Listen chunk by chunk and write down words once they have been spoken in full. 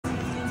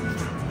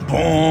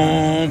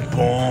Boom,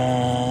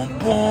 boom,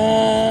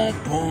 boom,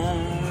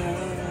 boom.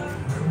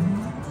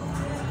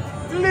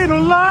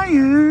 Little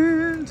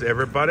lions,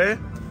 everybody.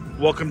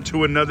 Welcome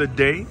to another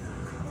day.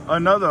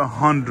 Another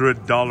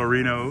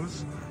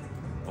 $100-inos.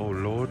 Oh,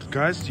 Lord.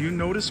 Guys, do you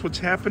notice what's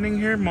happening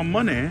here? My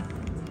money.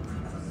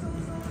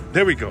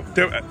 There we go.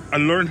 There, I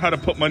learned how to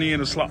put money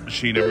in a slot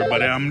machine,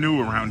 everybody. I'm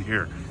new around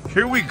here.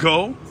 Here we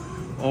go.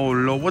 Oh,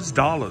 Lord. What's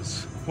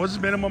dollars? What's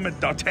minimum at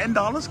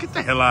 $10? Get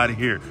the hell out of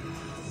here.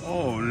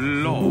 Oh,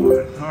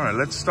 Lord. All right,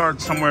 let's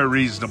start somewhere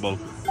reasonable.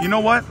 You know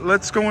what?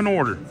 Let's go in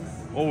order.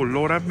 Oh,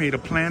 Lord, I've made a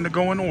plan to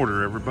go in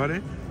order, everybody.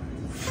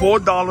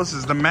 $4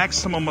 is the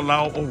maximum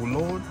allowed. Oh,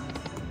 Lord.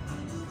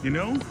 You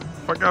know,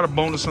 if I got a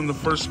bonus on the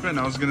first spin,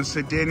 I was going to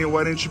say, Daniel,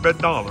 why didn't you bet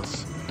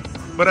dollars?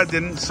 But I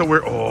didn't, so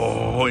we're,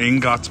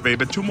 ingots,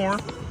 baby. Two more.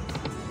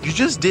 You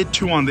just did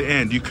two on the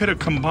end. You could have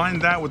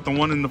combined that with the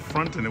one in the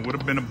front, and it would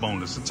have been a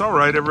bonus. It's all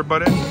right,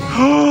 everybody.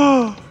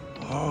 Oh,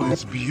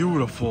 it's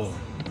beautiful.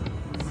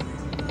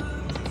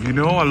 You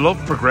know, I love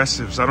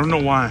progressives. I don't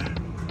know why.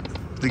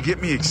 They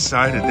get me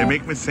excited. They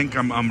make me think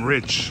I'm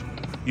rich,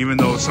 even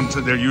though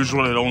sometimes they're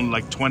usually only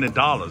like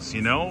 $20,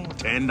 you know,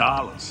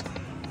 $10.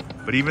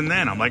 But even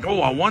then, I'm like,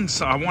 I won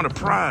a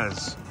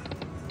prize,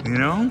 you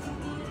know?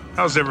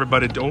 How's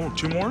everybody doing? Oh,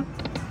 two more?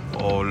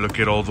 Oh, look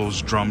at all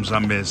those drums I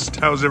missed.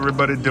 How's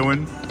everybody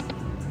doing?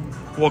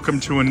 Welcome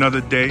to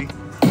another day.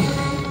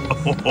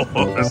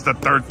 Oh, that's the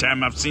third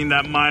time I've seen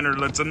that minor.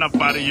 That's enough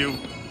out of you.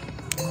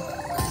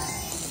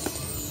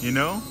 You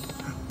know?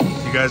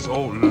 You guys,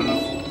 did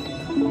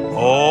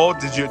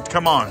you?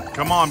 Come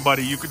on,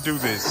 buddy. You could do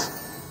this.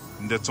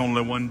 And that's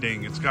only one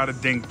ding. It's got to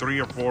ding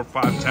 3 or 4 or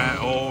 5 times.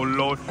 Oh,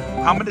 Lord.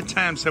 How many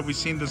times have we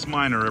seen this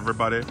minor,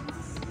 everybody?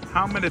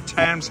 How many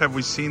times have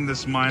we seen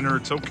this minor?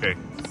 It's okay.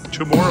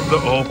 Two more of the,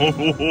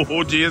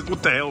 geez,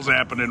 what the hell's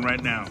happening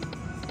right now?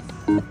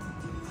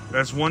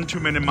 That's one too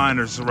many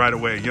minors right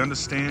away. You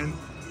understand?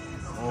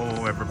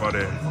 Oh,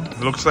 everybody.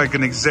 Looks like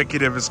an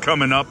executive is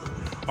coming up.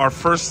 Our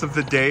first of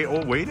the day.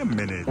 Oh, wait a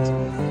minute.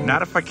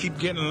 Not if I keep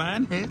getting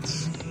line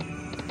hits.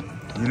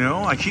 You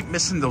know, I keep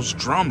missing those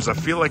drums. I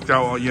feel like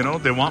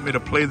they want me to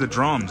play the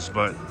drums,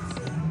 but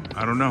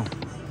I don't know.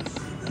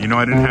 You know,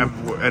 I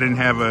didn't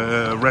have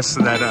a rest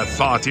of that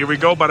thought. Here we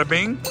go, bada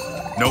bing.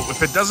 No,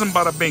 if it doesn't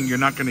bada bing, you're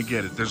not gonna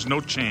get it. There's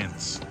no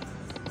chance.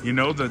 You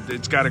know that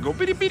it's got to go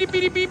beep beep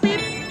beep beep beep.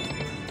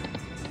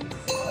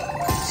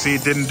 See,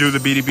 it didn't do the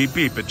beep beep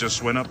beep. It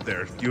just went up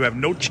there. You have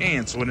no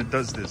chance when it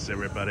does this,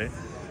 everybody.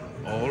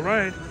 All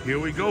right, here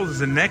we go.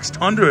 The next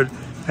 100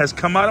 has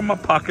come out of my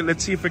pocket.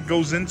 Let's see if it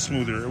goes in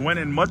smoother. It went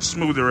in much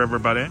smoother,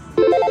 everybody.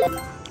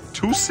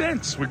 2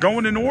 cents. We're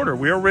going in order.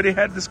 We already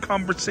had this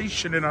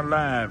conversation in our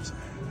lives.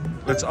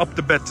 Let's up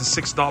the bet to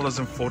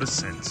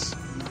 $6.40.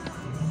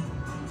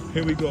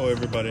 Here we go,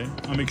 everybody.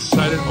 I'm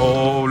excited.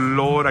 Oh,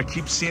 Lord, I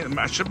keep seeing.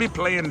 I should be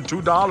playing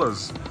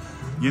 $2.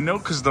 You know,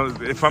 because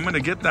if I'm going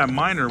to get that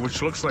minor,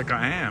 which looks like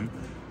I am,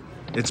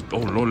 it's, oh,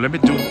 Lord, let me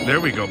do, there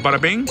we go. Bada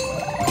bing.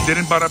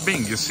 Didn't bada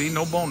bing. You see,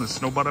 no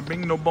bonus. No bada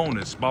bing, no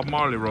bonus. Bob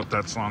Marley wrote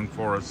that song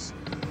for us.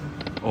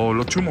 Oh,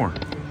 look, 2 more.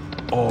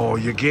 Oh,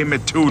 you gave me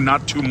 2,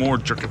 not 2 more,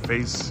 jerky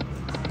face.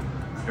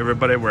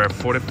 Everybody, we're at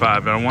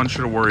 45, and I want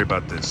you to worry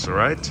about this, all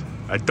right?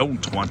 I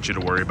don't want you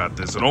to worry about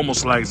this. It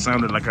almost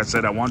sounded like I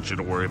said I want you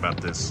to worry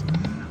about this,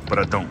 but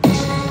I don't.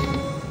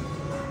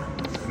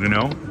 You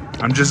know?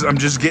 I'm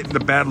just getting the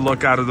bad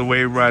luck out of the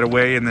way right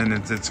away, and then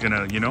it's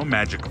gonna, you know,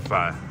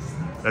 magicify.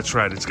 That's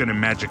right, it's gonna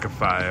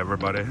magicify,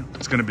 everybody.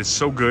 It's gonna be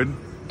so good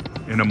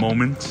in a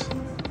moment,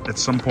 at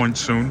some point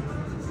soon,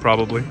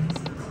 probably.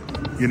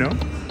 You know?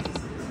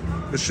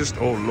 It's just,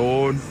 oh,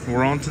 Lord,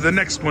 we're on to the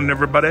next one,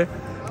 everybody.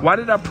 Why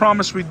did I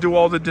promise we'd do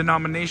all the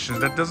denominations?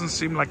 That doesn't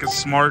seem like a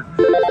smart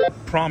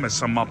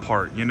promise on my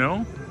part, you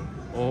know?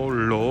 Oh,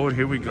 Lord,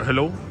 here we go.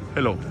 Hello?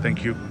 Hello,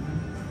 thank you.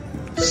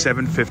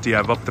 $7.50,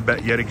 I've upped the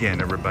bet yet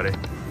again, everybody.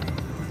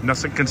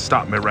 Nothing can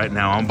stop me right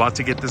now. I'm about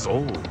to get this,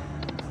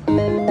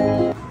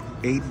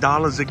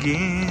 $8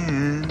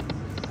 again.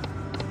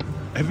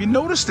 Have you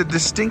noticed a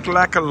distinct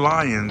lack of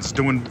lions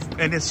doing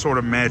any sort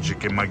of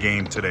magic in my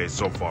game today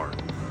so far?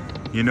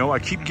 You know, I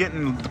keep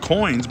getting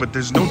coins, but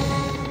there's no...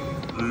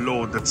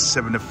 Lord, that's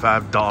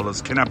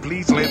 $75. Can I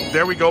please let...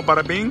 There we go,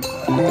 bada bing.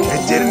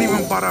 It didn't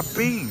even bada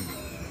bing.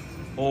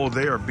 Oh,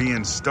 they are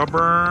being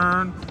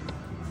stubborn.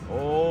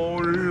 Oh,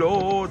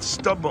 Lord,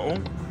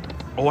 stubborn.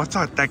 Oh, I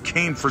thought that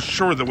came for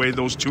sure the way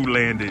those 2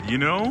 landed, you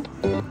know?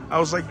 I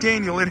was like,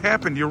 Daniel, it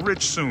happened. You're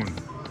rich soon.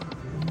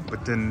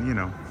 But then, you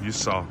know, you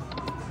saw.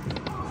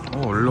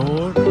 Oh,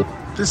 Lord.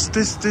 This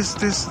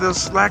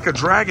lack of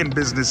dragon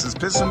business is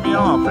pissing me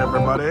off,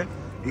 everybody.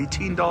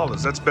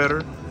 $18. That's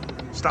better.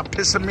 Stop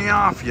pissing me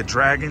off, you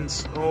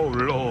dragons. Oh,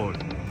 Lord.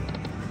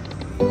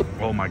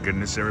 Oh, my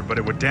goodness,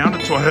 everybody. We're down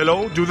to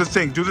hello. Do the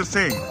thing. Do the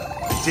thing.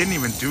 It didn't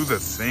even do the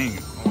thing.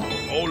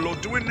 Oh,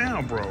 Lord. Do it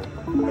now, bro.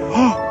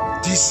 Oh,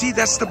 do you see?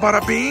 That's the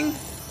bada bing.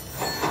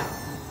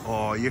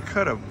 Oh, you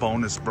could have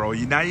bonus, bro.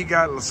 Now you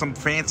got some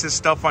fancy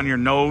stuff on your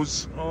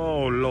nose.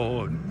 Oh,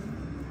 Lord.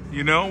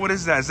 You know, what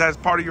is that? Is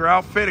that part of your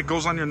outfit? It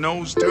goes on your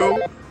nose,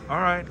 too? All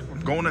right,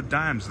 I'm going to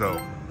dimes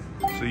though.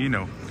 So, you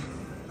know,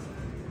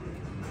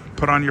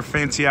 put on your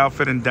fancy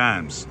outfit and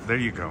dimes. There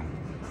you go.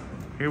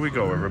 Here we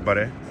go,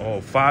 everybody.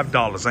 Oh,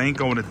 $5. I ain't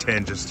going to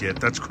 10 just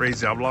yet. That's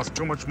crazy. I've lost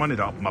too much money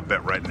off my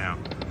bet right now.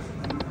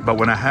 But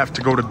when I have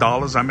to go to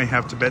dollars, I may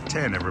have to bet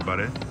 10,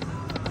 everybody.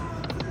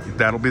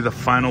 That'll be the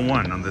final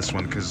one on this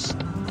one, because,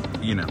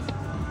 you know,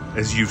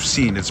 as you've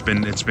seen, it's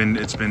been didn't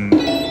even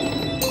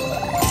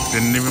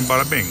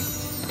bada bing.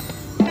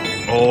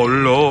 Oh,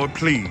 Lord,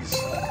 please.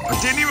 I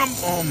didn't even,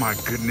 oh my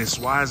goodness,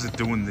 why is it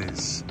doing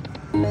this?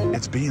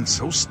 It's being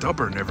so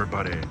stubborn,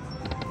 everybody.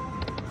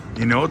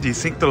 You know, do you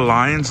think the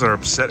Lions are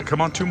upset?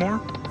 Come on, 2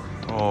 more.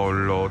 Oh,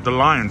 Lord. The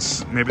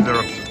Lions, maybe they're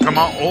upset. Come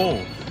on.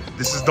 Oh,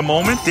 this is the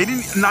moment.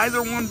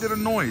 Neither one did a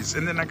noise.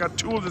 And then I got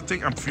 2 of the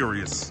things. I'm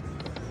furious.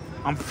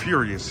 I'm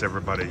furious,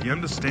 everybody. You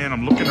understand?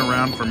 I'm looking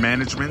around for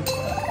management.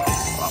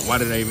 Why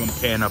did I even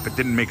pan up? It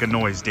didn't make a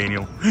noise,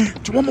 Daniel.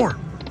 1 more.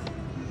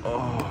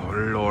 Oh,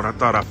 Lord. I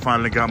thought I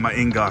finally got my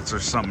ingots or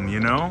something, you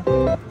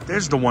know?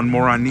 There's the 1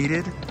 more I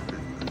needed.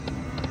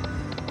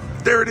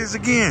 There it is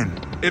again.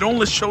 It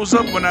only shows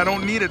up when I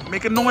don't need it.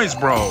 Make a noise,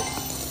 bro.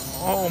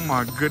 Oh,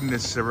 my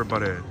goodness,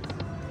 everybody.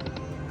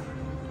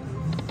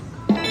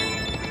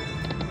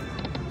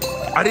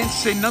 I didn't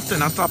say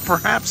nothing. I thought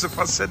perhaps if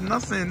I said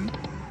nothing,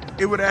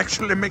 it would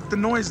actually make the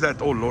noise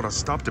that... Oh, Lord, I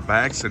stopped it by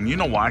accident. You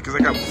know why? Because I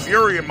got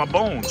fury in my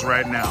bones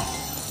right now.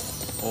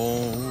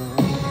 Oh,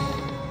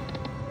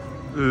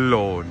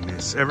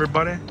 Lordness.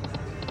 Everybody,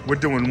 we're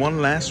doing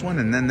one last one,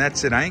 and then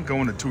that's it. I ain't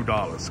going to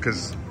 $2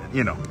 because,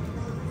 you know...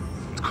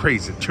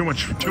 Crazy. Too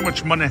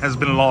much money has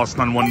been lost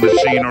on one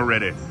machine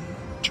already.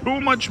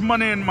 Too much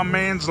money in my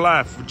man's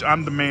life, which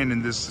I'm the man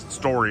in this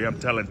story. I'm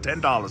telling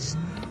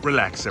 $10.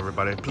 Relax,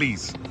 everybody,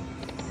 please.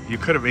 You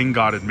could have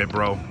ingotted me,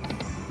 bro.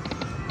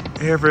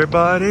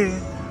 Everybody,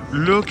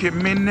 look at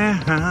me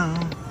now.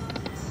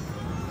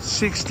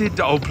 $60.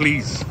 Oh,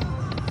 please.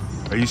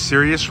 Are you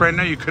serious right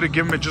now? You could have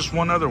given me just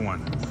one other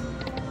one.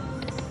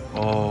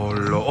 Oh,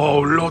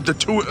 Lord, the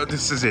 2,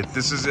 this is it.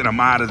 This is it. I'm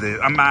out of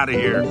there. I'm out of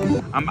here.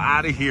 I'm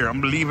out of here.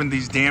 I'm leaving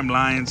these damn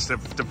Lions to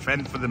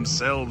fend for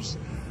themselves.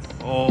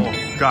 Oh,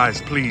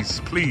 guys, please,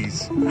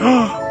 please.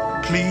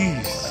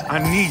 Please. I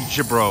need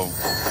you, bro.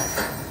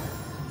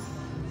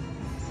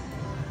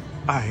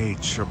 I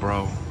hate you,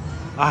 bro.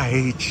 I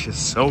hate you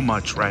so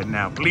much right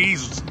now.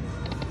 Please.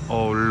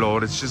 Oh,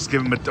 Lord, it's just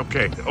giving me...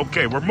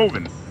 Okay, we're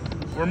moving.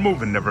 We're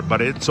moving,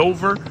 everybody. It's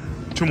over.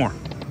 2 more.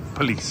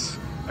 Police.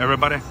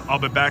 Everybody, I'll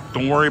be back.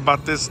 Don't worry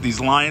about this. These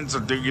Lions,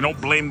 you don't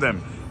blame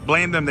them.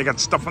 Blame them. They got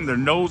stuff on their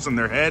nose and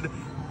their head.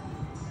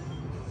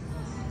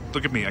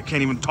 Look at me. I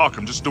can't even talk.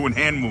 I'm just doing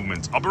hand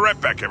movements. I'll be right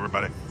back,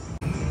 everybody.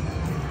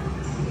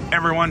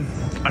 Everyone,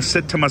 I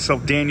said to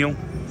myself, Daniel,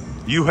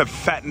 you have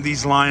fattened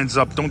these Lions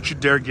up. Don't you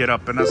dare get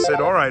up. And I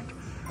said, all right,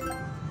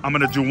 I'm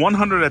going to do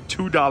 100 at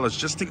 $2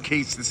 just in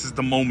case this is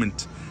the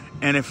moment.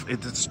 And if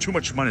it's too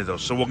much money, though.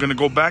 So we're going to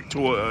go back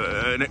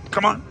to,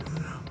 come on,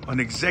 an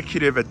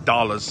executive at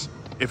dollars.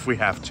 If we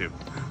have to.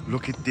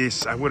 Look at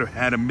this. I would have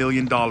had $1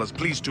 million.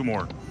 Please, 2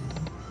 more.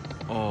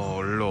 Oh,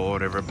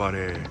 Lord,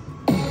 everybody.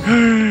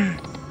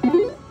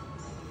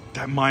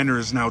 That miner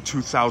is now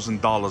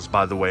 $2,000,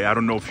 by the way. I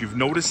don't know if you've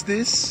noticed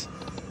this.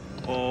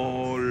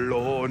 Oh,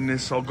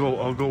 Lordness. I'll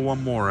go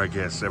 1 more, I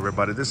guess,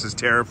 everybody. This is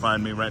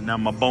terrifying me right now.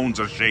 My bones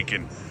are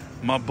shaking.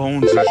 My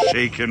bones are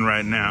shaking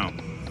right now.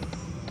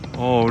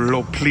 Oh,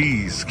 Lord,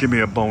 please give me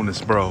a bonus,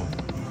 bro.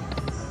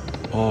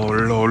 Oh,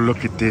 Lord,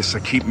 look at this. I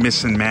keep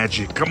missing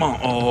magic. Come on.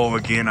 Oh,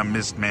 again, I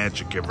missed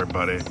magic,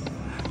 everybody.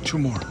 2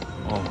 more.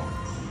 Oh.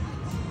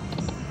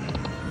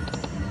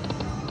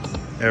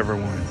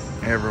 Everyone.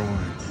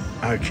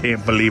 I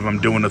can't believe I'm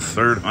doing a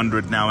third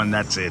 100 now, and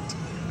that's it.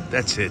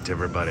 That's it,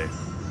 everybody.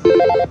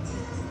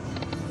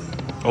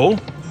 Oh?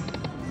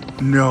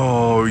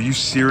 No, are you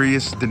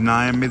serious?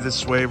 Denying me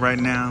this way right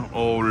now?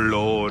 Oh,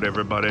 Lord,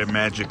 everybody.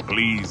 Magic,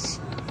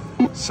 please.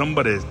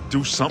 Somebody,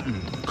 do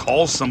something.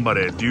 Call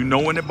somebody. Do you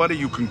know anybody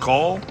you can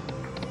call?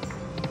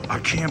 I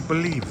can't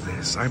believe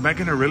this. Am I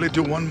going to really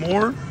do 1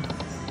 more?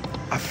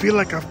 I feel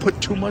like I've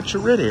put too much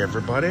already,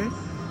 everybody.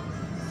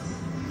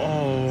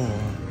 Oh.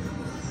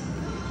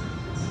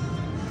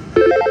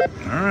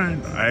 All right.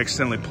 I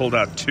accidentally pulled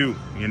out 2,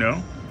 you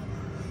know?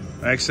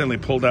 I accidentally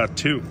pulled out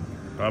 2.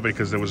 Probably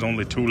because there was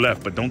only 2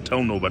 left, but don't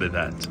tell nobody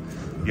that.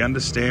 You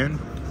understand?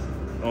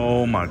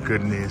 Oh, my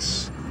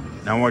goodness.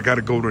 Now I got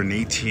to go to an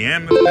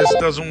ATM if this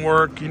doesn't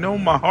work. You know,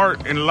 my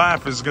heart in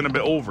life is going to be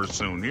over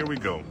soon. Here we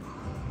go.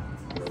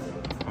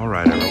 All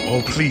right, everyone.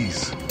 Oh,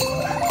 please.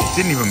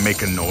 Didn't even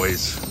make a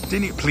noise.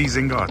 Didn't it? Please,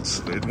 ingots.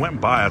 It went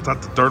by. I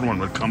thought the 3rd one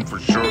would come for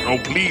sure. Oh,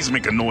 please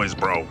make a noise,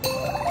 bro.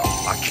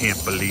 I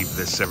can't believe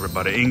this,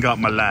 everybody. Ain't got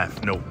my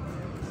life. No.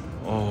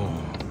 Oh.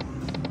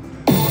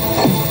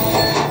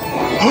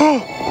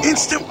 Oh,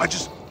 instant.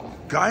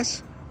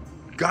 Guys,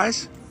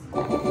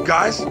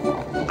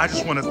 I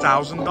just won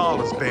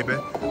 $1,000, baby.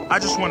 I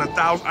just won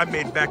 1,000. I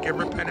made back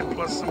every penny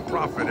plus some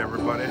profit,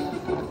 everybody.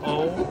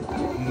 Oh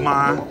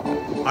my,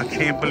 I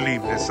can't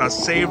believe this. I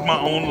saved my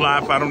own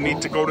life. I don't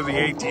need to go to the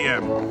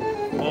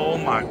ATM. Oh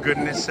my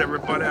goodness,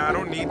 everybody. I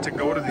don't need to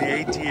go to the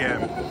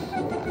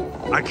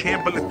ATM. I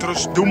can't believe.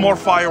 Do more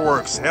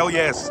fireworks. Hell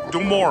yes. Do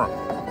more.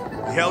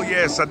 Hell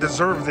yes. I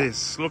deserve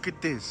this. Look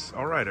at this.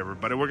 All right,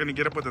 everybody. We're going to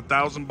get up with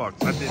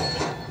 $1,000. I did.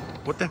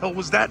 What the hell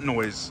was that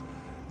noise?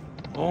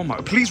 Oh my.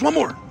 Please, one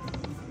more.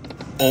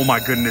 Oh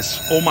my goodness.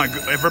 Oh my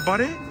good.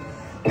 Everybody?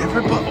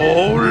 Everybody.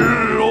 Oh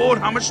Lord.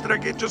 How much did I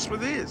get just for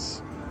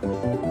this?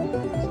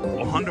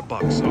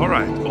 $100. All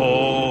right.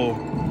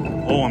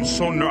 Oh, I'm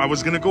so nervous. I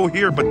was going to go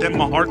here, but then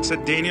my heart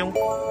said, Daniel,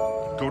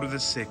 go to the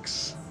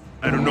 6.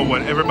 I don't know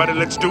what. Everybody,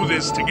 let's do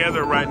this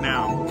together right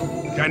now.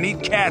 I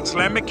need cats.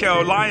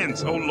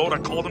 Lions. Oh, Lord, I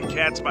called them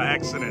cats by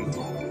accident.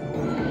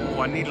 Oh,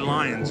 I need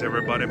lions,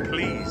 everybody,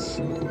 please.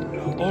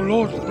 Oh,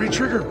 Lord,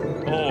 re-trigger.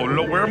 Oh,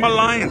 Lord, where are my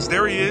lions?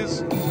 There he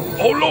is.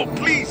 Oh, Lord,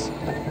 please.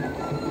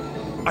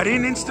 I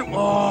didn't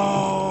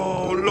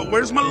Oh, Lord,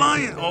 where's my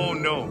lion? Oh,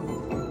 no.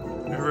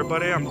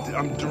 Everybody, I'm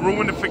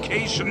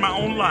ruinification my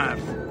own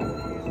life.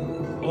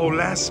 Oh,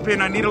 last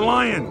spin, I need a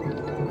lion.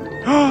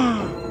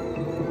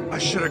 I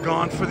should have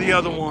gone for the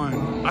other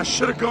one. I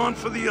should have gone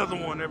for the other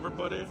one,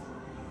 everybody.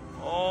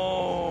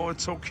 Oh,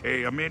 it's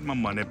okay. I made my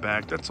money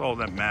back. That's all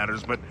that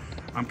matters. But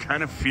I'm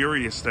kind of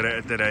furious that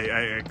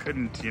I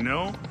couldn't, you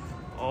know?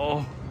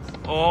 Oh.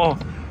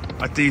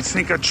 Do you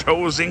think I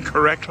chose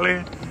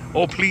incorrectly?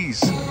 Oh,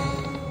 please.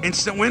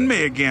 Instant win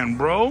me again,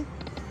 bro.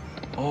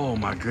 Oh,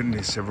 my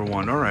goodness,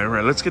 everyone. All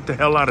right. Let's get the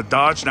hell out of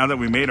Dodge now that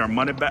we made our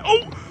money back.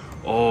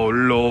 Oh,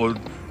 Lord.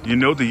 You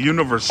know, the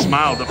universe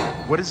smiled.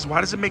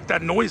 Why does it make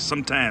that noise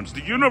sometimes?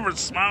 The universe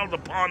smiled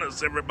upon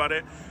us,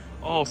 everybody.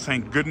 Oh,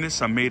 thank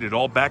goodness I made it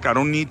all back. I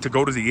don't need to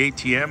go to the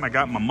ATM. I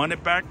got my money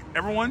back.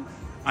 Everyone,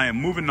 I am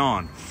moving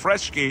on.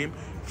 Fresh game,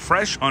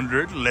 fresh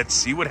 100. Let's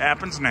see what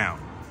happens now.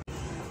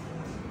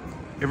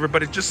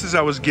 Everybody, just as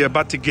I was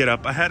about to get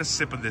up, I had a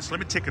sip of this. Let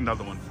me take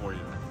another one for you.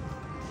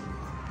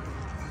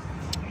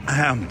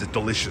 The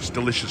delicious,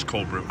 delicious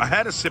cold brew. I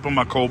had a sip of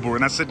my cold brew,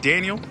 and I said,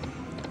 Daniel,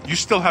 you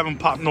still haven't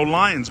popped no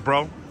lions,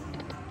 bro.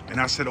 And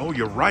I said, oh,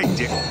 you're right,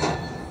 Dick.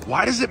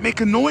 Why does it make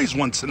a noise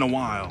once in a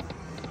while?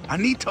 I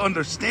need to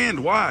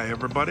understand why,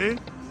 everybody.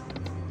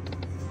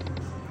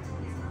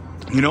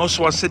 You know,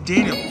 so I said,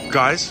 Daniel,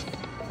 guys,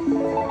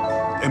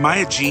 am I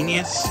a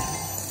genius?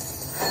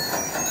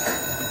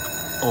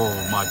 Oh,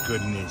 my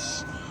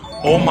goodness.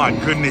 Oh, my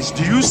goodness.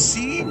 Do you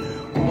see?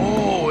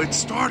 Oh, it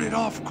started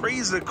off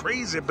crazy,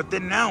 but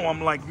then now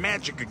I'm like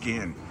magic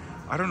again.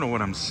 I don't know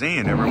what I'm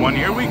saying, everyone.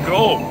 Here we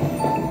go.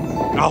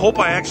 I hope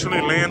I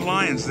actually land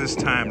lions this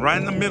time, right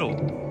in the middle.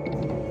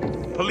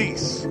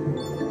 Police.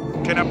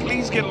 Can I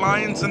please get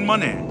lions and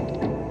money?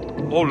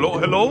 Oh,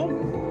 hello?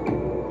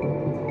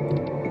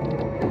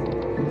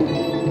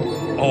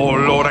 Oh,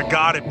 Lord, I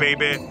got it,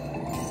 baby.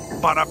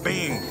 Bada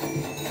bing.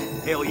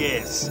 Hell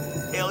yes.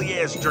 Hell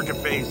yes, jerky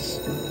face.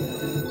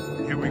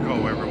 Here we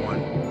go,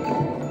 everyone.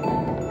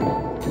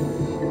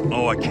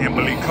 Oh, I can't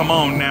believe. Come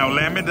on now.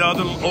 Land me the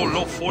other. Oh,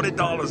 Lord,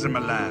 $40 in my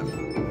life.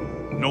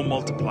 No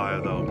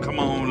multiplier, though. Come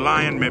on,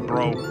 lion me,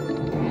 bro.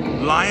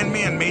 Lion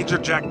me and major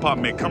jackpot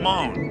me. Come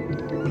on.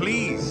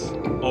 Please.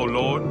 Oh,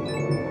 Lord.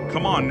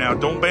 Come on now.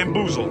 Don't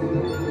bamboozle.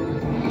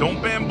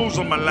 Don't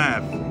bamboozle my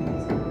life.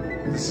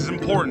 This is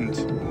important.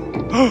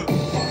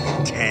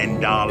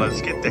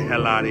 $10. Get the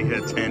hell out of here,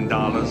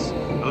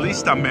 $10. At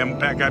least I'm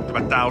back at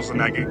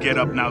 1,000. I can get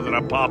up now that I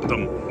popped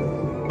them.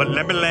 But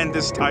let me land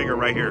this tiger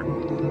right here.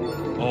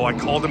 Oh, I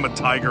called him a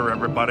tiger,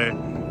 everybody.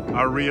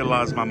 I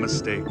realized my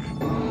mistake.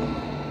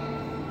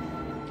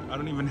 I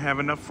don't even have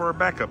enough for a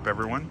backup,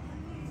 everyone.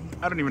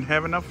 I don't even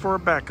have enough for a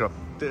backup.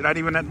 Not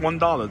even at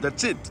 $1.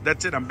 That's it.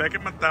 That's it. I'm back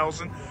at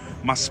 1,000.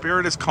 My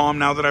spirit is calm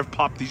now that I've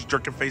popped these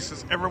jerky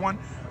faces. Everyone,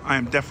 I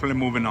am definitely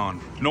moving on.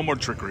 No more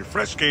trickery.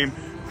 Fresh game,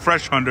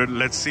 fresh 100.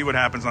 Let's see what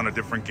happens on a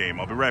different game.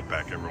 I'll be right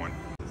back, everyone.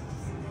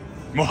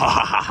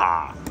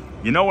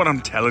 You know what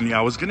I'm telling you?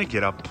 I was going to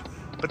get up,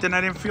 but then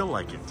I didn't feel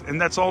like it.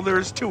 And that's all there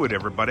is to it,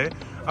 everybody.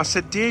 I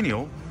said,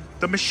 Daniel,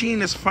 the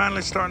machine is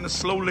finally starting to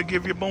slowly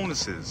give you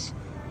bonuses.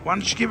 Why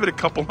don't you give it a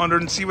couple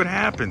hundred and see what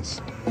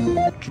happens?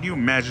 Can you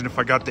imagine if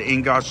I got the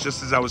ingots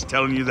just as I was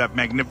telling you that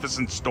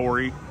magnificent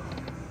story?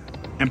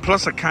 And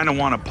plus, I kind of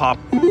want to pop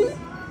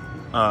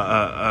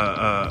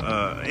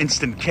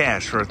instant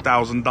cash for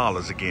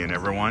 $1,000 again,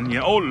 everyone.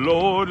 Yeah. Oh,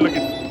 Lord, look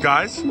at...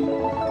 Guys?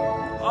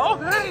 Oh,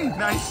 hey,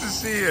 nice to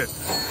see you.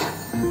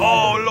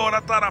 Oh, Lord,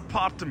 I thought I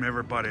popped him,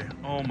 everybody.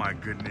 Oh, my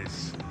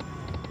goodness.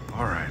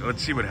 All right,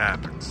 let's see what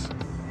happens.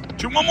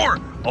 One more.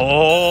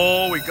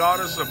 Oh, we got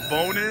us a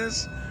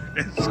bonus.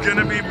 It's going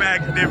to be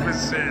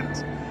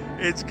magnificent.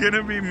 It's going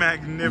to be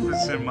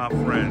magnificent, my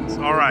friends.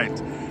 All right.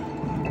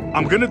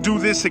 I'm going to do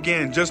this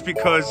again just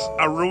because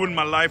I ruined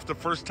my life the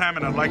first time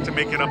and I'd like to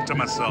make it up to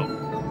myself.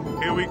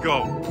 Here we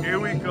go. Here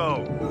we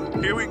go.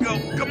 Here we go.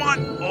 Come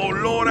on. Oh,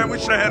 Lord, I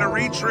wish I had a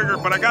re-trigger,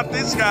 but I got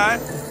this guy.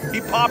 He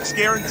pops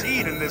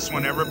guaranteed in this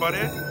one,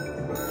 everybody.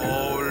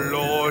 Oh,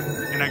 Lord.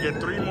 And I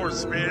get 3 more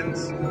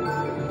spins.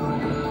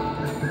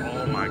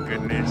 Oh, my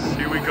goodness.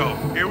 Here we go.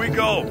 Here we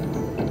go.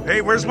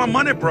 Hey, where's my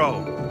money,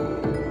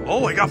 bro?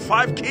 Oh, I got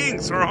 5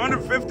 kings for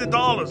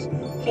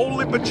 $150.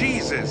 Holy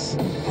bejesus.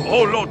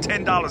 Oh, Lord,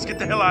 $10. Get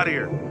the hell out of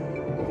here.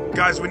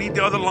 Guys, we need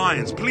the other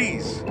lions,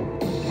 please.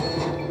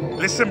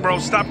 Listen, bro,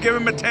 stop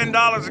giving me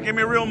 $10 and give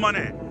me real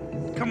money.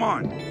 Come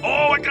on.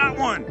 Oh, I got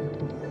one.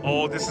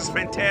 Oh, this is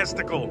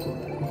fantastical.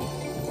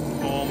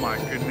 Oh, my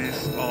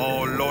goodness.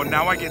 Oh, Lord,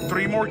 now I get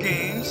 3 more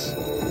games.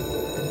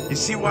 You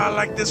see why I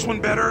like this one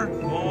better?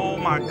 Oh,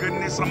 my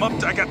goodness.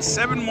 I got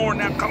 7 more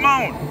now. Come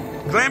on.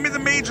 Grant me the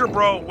major,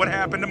 bro. What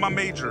happened to my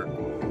major?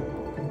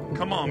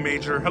 Come on,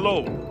 major.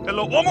 Hello.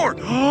 Hello. One more.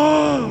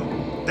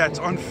 That's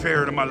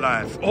unfair to my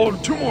life. Oh,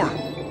 2 more.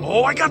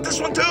 Oh, I got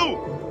this one too.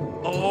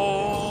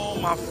 Oh,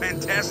 my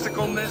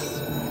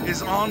fantasticalness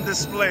is on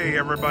display,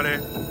 everybody.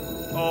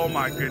 Oh,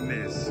 my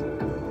goodness.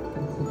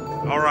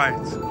 All right.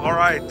 All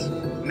right.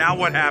 Now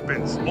what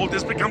happens? Oh,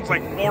 this becomes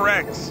like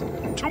 4x.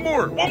 2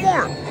 more. 1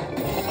 more.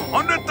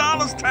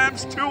 $100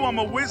 times 2. I'm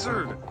a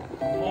wizard.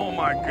 Oh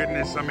my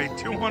goodness, I made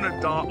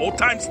 $200. Oh,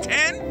 times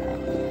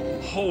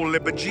 10? Holy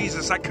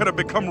bejesus, I could have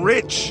become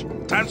rich.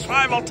 Times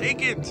 5, I'll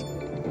take it.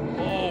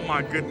 Oh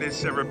my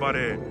goodness,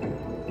 everybody.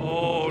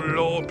 Oh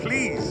Lord,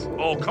 please.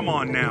 Oh, come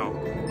on now.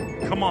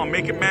 Come on,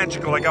 make it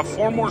magical. I got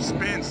 4 more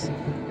spins.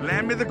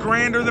 Land me the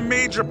grand or the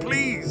major,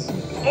 please.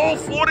 Oh,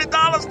 $40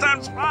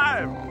 times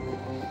 5.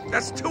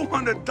 That's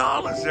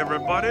 $200,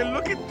 everybody.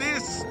 Look at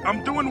this.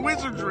 I'm doing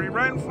wizardry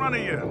right in front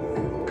of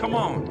you. Come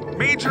on,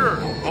 major.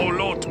 Oh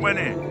Lord,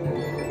 20.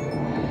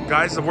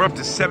 Guys, we're up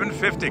to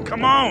 750.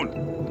 Come on.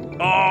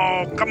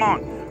 Oh, come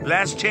on.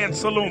 Last chance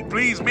saloon,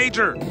 please,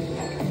 major.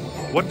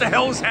 What the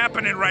hell is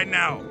happening right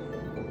now?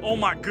 Oh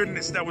my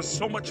goodness, that was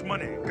so much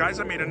money.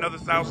 Guys, I made another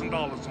 $1,000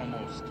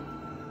 almost.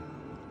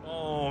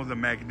 Oh, the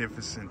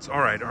magnificence.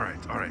 All right, all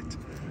right, all right.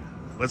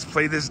 Let's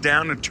play this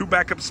down in 2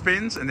 backup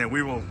spins, and then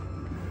we will...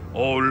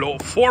 Oh,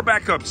 Lord, 4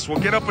 backups. We'll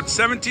get up with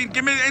 17.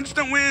 Give me the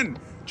instant win.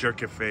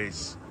 Jerk your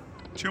face.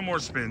 2 more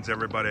spins,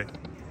 everybody.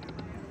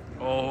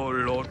 Oh,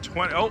 Lord,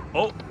 20. Oh,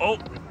 oh, oh.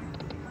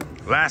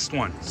 Last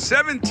one.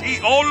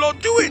 17. Oh, Lord,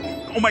 do it.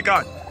 Oh, my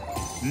God.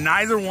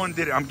 Neither one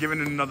did it. I'm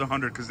giving it another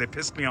 100 because they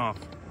pissed me off.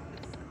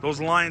 Those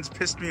lions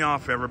pissed me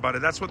off, everybody.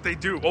 That's what they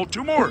do. Oh,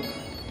 2 more.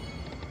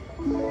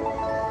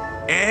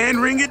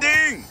 And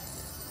ring-a-ding.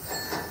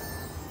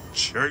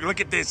 Sure, look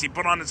at this. He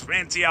put on his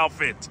fancy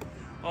outfit.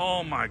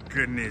 Oh, my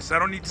goodness. I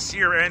don't need to see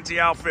your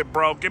fancy outfit,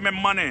 bro. Give me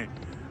money.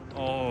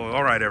 Oh,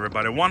 all right,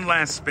 everybody. One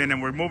last spin,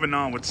 and we're moving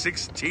on with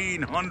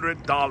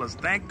 $1,600.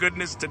 Thank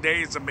goodness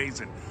today is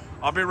amazing.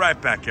 I'll be right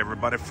back,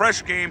 everybody.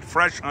 Fresh game,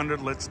 fresh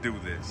 100. Let's do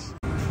this.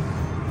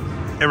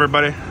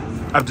 Everybody,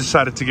 I've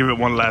decided to give it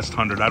one last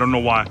 100. I don't know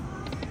why.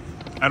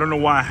 I don't know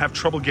why I have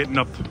trouble getting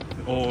up.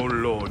 Oh,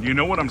 Lord. You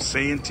know what I'm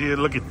saying to you?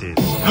 Look at this.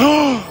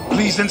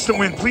 Please, instant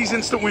win. Please,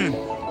 instant win.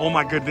 Oh,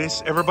 my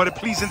goodness. Everybody,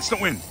 please,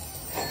 instant win.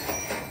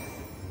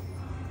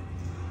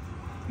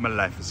 My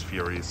life is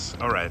furious.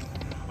 All right.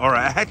 All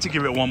right, I had to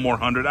give it one more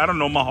 100. I don't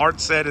know, my heart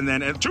said, and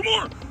then 2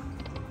 more.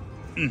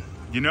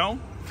 You know,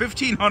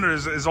 1,500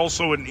 is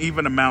also an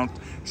even amount.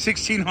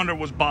 1,600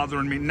 was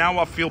bothering me. Now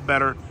I feel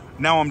better.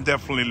 Now I'm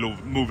definitely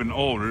moving.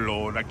 Oh,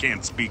 Lord, I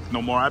can't speak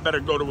no more. I better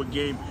go to a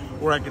game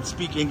where I can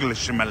speak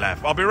English in my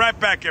life. I'll be right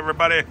back,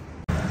 everybody.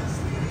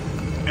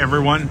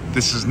 Everyone,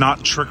 this is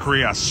not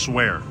trickery, I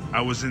swear.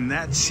 I was in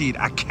that seat.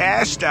 I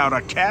cashed out.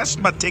 I cashed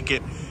my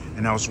ticket,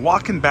 and I was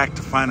walking back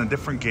to find a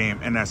different game,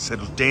 and I said,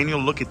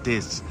 Daniel, look at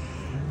this.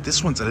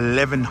 This one's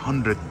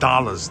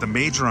 $1,100. The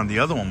major on the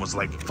other one was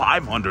like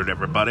 $500,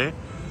 everybody.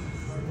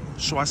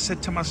 So I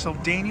said to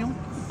myself, Daniel,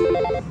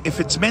 if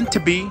it's meant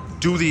to be,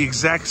 do the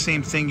exact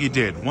same thing you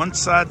did. One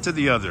side to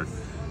the other.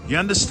 You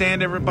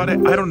understand, everybody?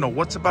 I don't know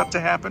what's about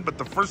to happen, but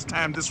the first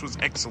time this was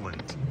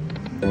excellent.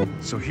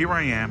 So here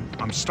I am.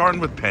 I'm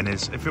starting with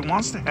pennies. If it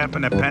wants to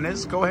happen at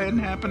pennies, go ahead and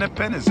happen at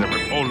pennies.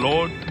 Oh,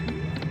 Lord.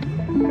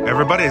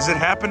 Everybody, is it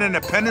happening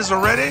at pennies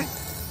already?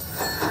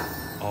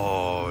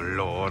 Oh,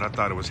 Lord, I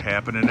thought it was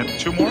happening.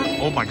 2 more?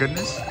 Oh, my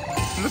goodness.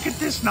 Look at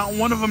this. Not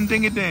one of them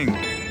ding-a-ding.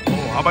 Oh,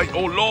 how about,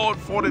 oh, Lord,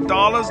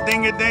 $40,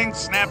 ding-a-ding,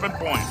 snapping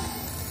point.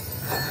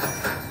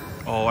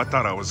 Oh, I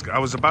thought I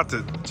was about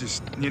to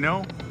just, you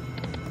know.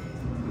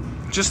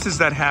 Just as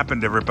that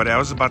happened, everybody, I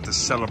was about to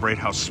celebrate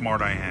how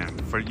smart I am.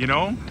 For, you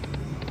know.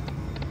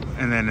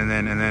 And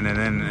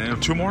then,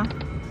 2 more?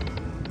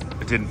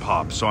 It didn't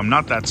pop. So I'm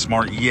not that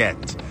smart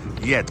yet.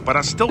 But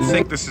I still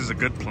think this is a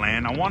good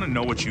plan. I want to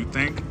know what you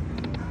think.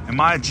 Am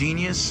I a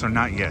genius or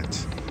not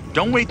yet?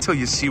 Don't wait till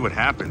you see what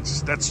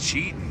happens. That's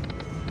cheating,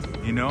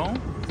 you know?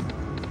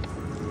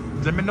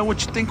 Let me know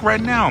what you think right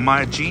now. Am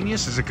I a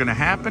genius? Is it going to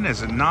happen?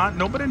 Is it not?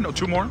 Nobody know.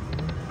 2 more?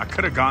 I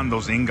could have gotten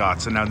those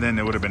ingots, and now then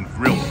it would have been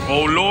real.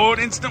 Oh, Lord,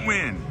 instant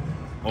win.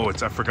 Oh, I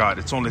forgot.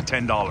 It's only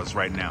 $10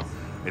 right now.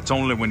 It's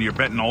only when you're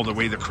betting all the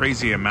way the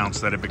crazy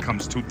amounts that it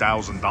becomes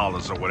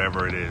 $2,000 or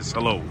whatever it is.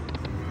 Hello.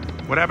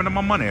 What happened to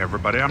my money,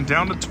 everybody? I'm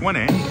down to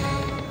 20.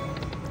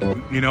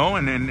 You know,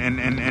 and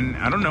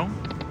I don't know.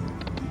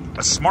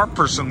 A smart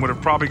person would have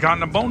probably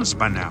gotten a bonus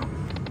by now.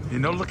 You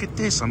know, look at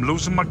this. I'm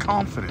losing my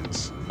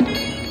confidence.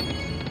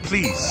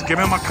 Please, give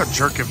me my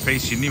jerking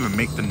face. You didn't even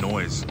make the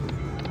noise.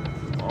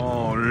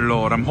 Oh,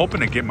 Lord, I'm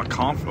hoping to get my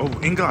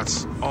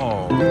ingots.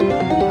 Oh,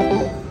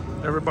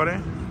 everybody,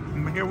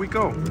 here we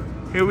go.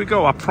 Here we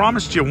go. I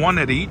promised you one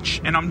at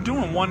each, and I'm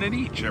doing one at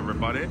each,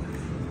 everybody.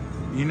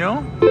 You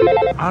know,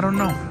 I don't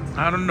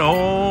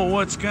know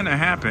what's gonna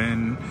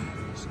happen.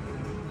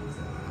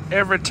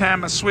 Every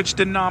time I switch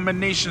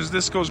denominations,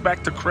 this goes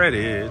back to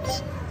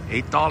credits.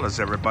 $8,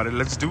 everybody.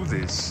 Let's do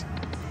this.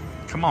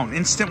 Come on,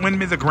 instant win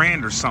me the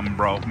grand or something,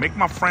 bro. Make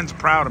my friends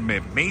proud of me.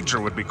 Major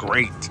would be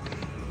great.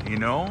 You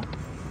know,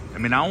 I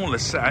mean, I only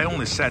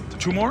sat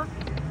 2 more.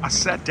 I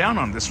sat down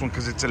on this one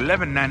because it's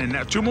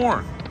 $11.99. 2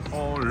 more.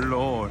 Oh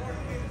Lord,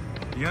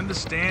 you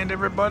understand,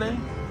 everybody?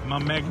 My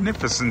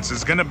magnificence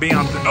is gonna be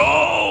on the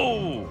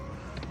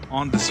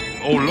on this.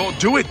 Oh Lord,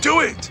 do it, do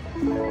it!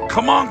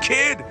 Come on,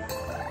 kid.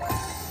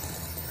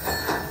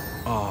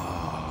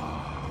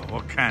 Oh,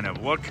 what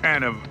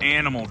kind of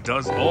animal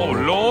does? Oh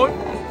Lord,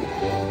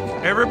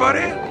 everybody,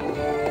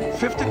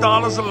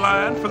 $50 a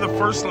line for the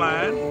first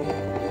line.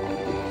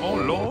 Oh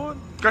Lord,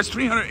 guys,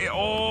 300.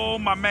 Oh,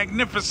 my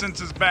magnificence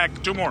is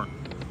back. 2 more.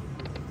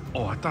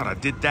 Oh, I thought I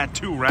did that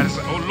too, right?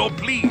 Oh Lord,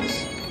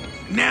 please,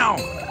 now.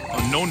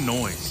 Oh, no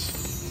noise.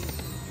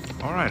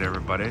 All right,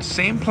 everybody,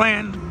 same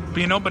plan,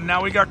 you know, but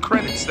now we got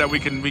credits that we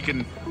can.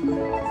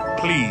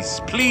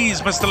 Please,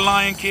 Mr.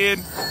 Lion Kid.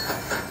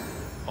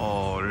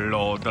 Oh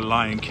Lord, the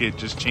Lion Kid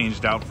just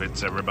changed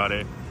outfits,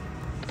 everybody.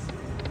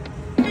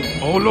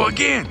 Oh Lord,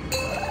 again.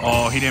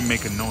 Oh, he didn't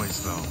make a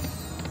noise though.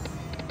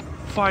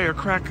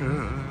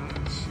 Firecrackers.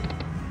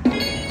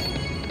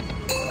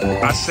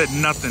 I said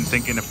nothing,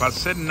 thinking if I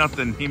said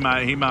nothing, he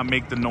might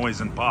make the noise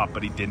and pop,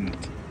 but he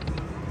didn't.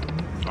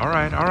 All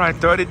right,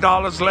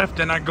 $30 left,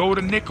 and I go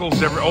to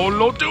nickels every. Oh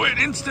Lord, do it!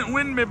 Instant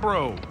win me,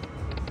 bro.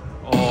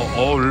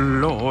 Oh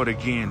Lord,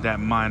 again, that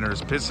miner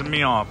is pissing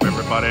me off,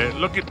 everybody.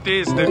 Look at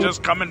this, they're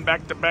just coming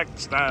back to back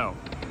style.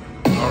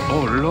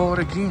 Oh Lord,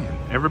 again,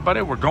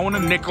 everybody, we're going to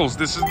nickels.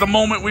 This is the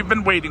moment we've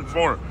been waiting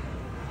for.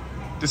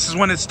 This is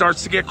when it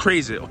starts to get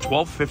crazy. Oh,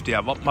 $12.50,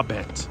 I've upped my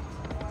bet.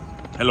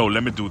 Hello,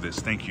 let me do this,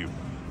 thank you.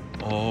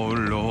 Oh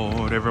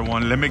Lord,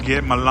 everyone, let me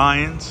get my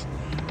lions.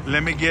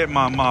 Let me get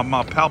my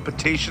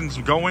palpitations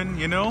going,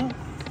 you know?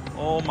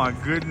 Oh my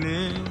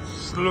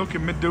goodness, look at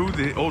me do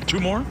this. Oh,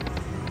 2 more?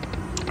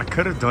 I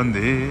could have done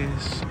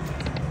this,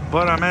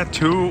 but I'm at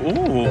 2.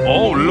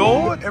 Oh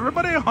Lord,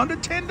 everybody,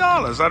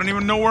 $110. I don't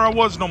even know where I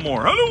was no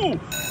more. Hello.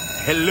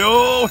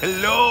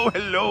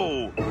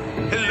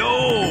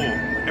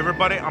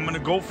 Everybody, I'm gonna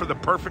go for the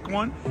perfect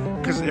one,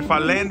 because if I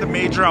land the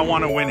major, I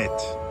want to win it.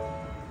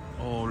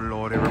 Oh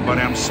Lord,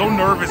 everybody, I'm so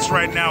nervous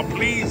right now.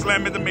 Please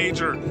land me the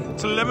major.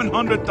 It's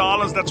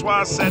 $1,100. That's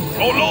why I said,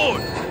 oh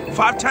Lord,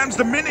 5 times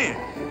the minute.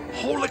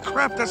 Holy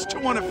crap, that's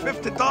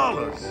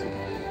 $250.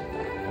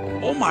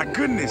 Oh my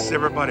goodness,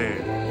 everybody.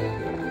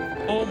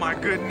 Oh my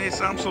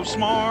goodness, I'm so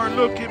smart.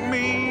 Look at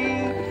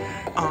me.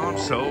 I'm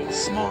so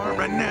smart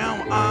right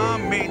now. I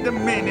made the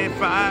minute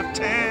 5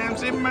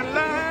 times in my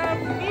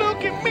life.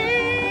 Look at me.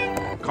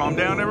 Calm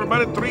down,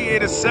 everybody.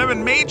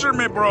 387 major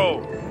me,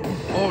 bro.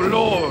 Oh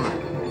Lord.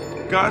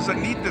 Guys, I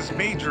need this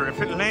major.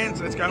 If it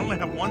lands, I only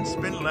have 1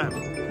 spin left.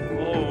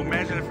 Oh,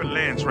 imagine if it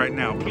lands right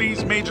now.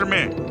 Please, major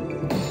me.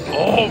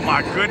 Oh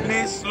my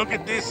goodness. Look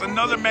at this.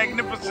 Another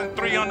magnificent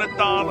 $300.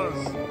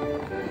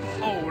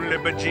 Holy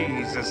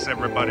bejesus,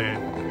 everybody.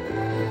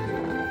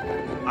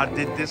 I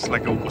did this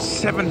like a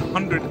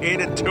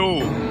 782.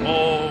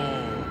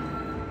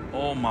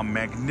 Oh, my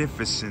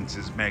magnificence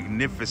is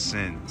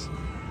magnificent.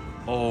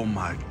 Oh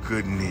my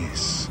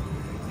goodness.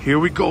 Here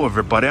we go,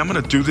 everybody. I'm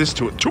gonna do this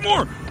to it. 2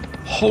 more.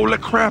 Holy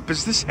crap,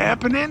 is this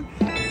happening?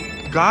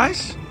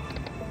 Guys?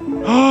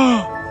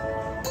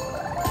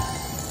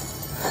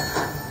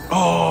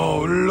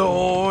 Oh,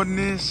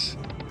 Lordness.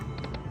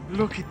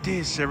 Look at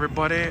this,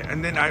 everybody.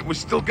 And then we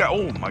still got,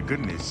 oh my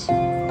goodness.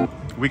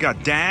 We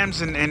got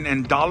dimes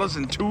and dollars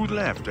and 2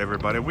 left,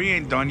 everybody. We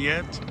ain't done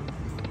yet.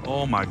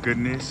 Oh my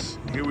goodness.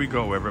 Here we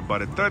go,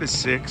 everybody.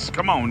 36.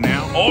 Come on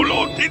now. Oh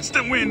Lord,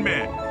 instant win,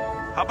 man.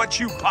 How about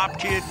you, Pop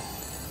Kid?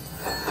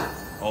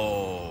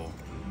 Oh.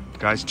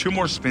 Guys, 2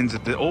 more spins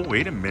at the... Oh,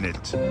 wait a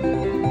minute.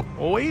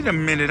 Oh, wait a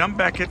minute. I'm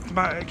back at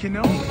my, you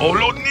know... Oh,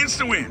 Lord, an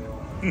instant win.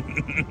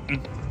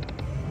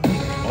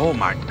 Oh,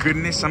 my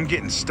goodness. I'm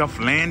getting stuff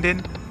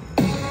landing.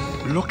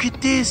 Look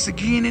at this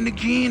again and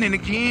again and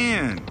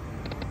again.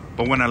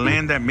 But when I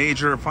land that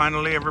major,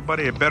 finally,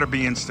 everybody, it better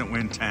be instant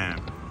win time.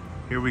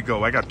 Here we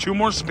go. I got 2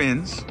 more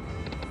spins.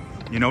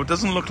 You know, it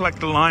doesn't look like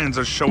the lions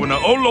are showing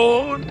up. Oh,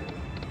 Lord.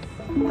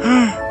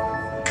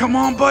 Come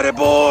on, buddy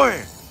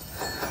boy.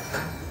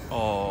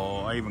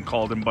 Oh, I even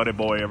called him buddy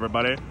boy,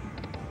 everybody.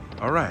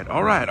 All right.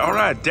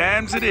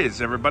 Damns it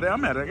is, everybody. I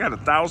got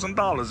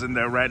 $1,000 in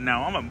there right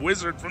now. I'm a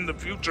wizard from the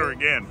future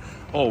again.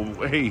 Oh,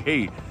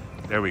 hey.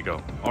 There we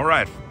go. All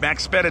right,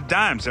 max bet at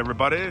dimes,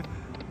 everybody.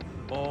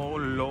 Oh,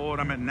 Lord,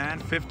 I'm at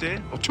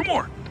 950. Oh, 2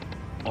 more.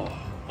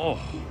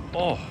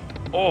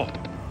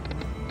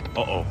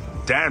 Uh-oh.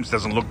 Dimes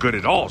doesn't look good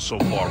at all so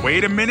far.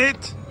 Wait a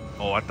minute.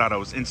 Oh, I thought I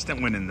was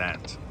instant winning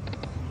that.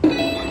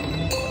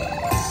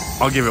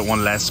 I'll give it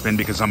one last spin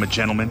because I'm a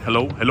gentleman.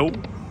 Hello.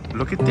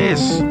 Look at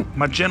this.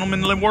 My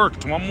gentlemanly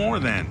worked. One more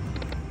then.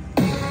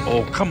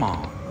 Oh, come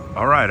on.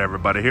 All right,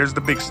 everybody. Here's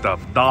the big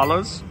stuff.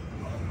 Dollars.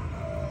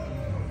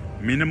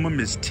 Minimum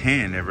is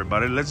 10,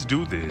 everybody. Let's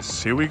do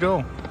this. Here we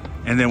go.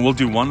 And then we'll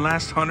do one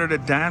last 100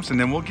 at dimes, and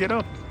then we'll get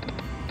up.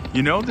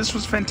 You know, this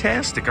was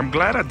fantastic. I'm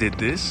glad I did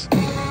this.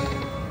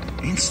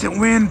 Instant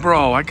win,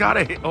 bro. I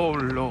gotta hit. Oh,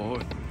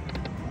 Lord.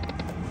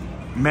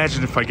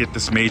 Imagine if I get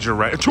this major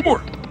right. 2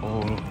 more.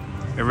 Oh,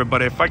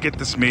 everybody, if I get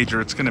this major,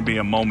 it's gonna be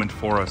a moment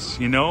for us.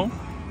 You know?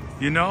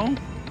 You know?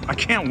 I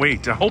can't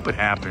wait. I hope it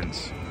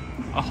happens.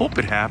 I hope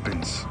it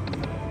happens.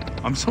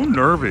 I'm so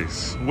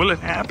nervous. Will it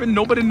happen?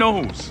 Nobody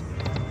knows.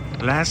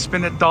 Last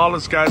spin at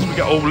dollars, guys. We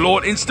got, oh,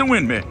 Lord, instant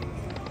win, man.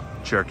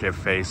 Jerkhead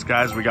face.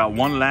 Guys, we got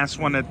one last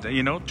one at,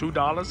 you know,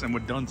 $2, and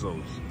we're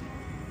donezo's.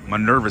 My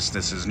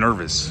nervousness is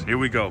nervous. Here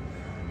we go.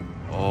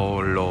 Oh,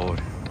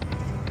 Lord.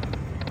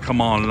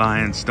 Come on,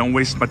 Lions. Don't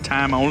waste my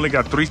time. I only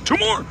got 3. 2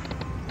 more.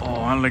 Oh,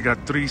 I only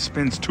got 3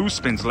 spins. 2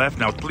 spins left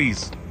now,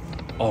 please.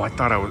 Oh, I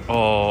thought I was,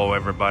 oh,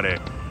 everybody.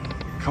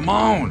 Come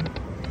on.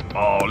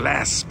 Oh,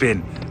 last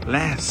spin.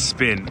 Last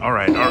spin. All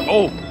right.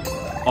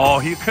 Oh,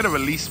 he could have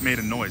at least made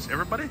a noise.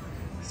 Everybody,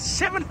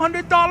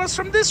 $700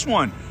 from this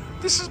one.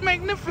 This is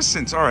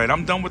magnificent. All right,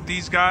 I'm done with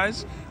these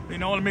guys. You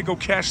know, let me go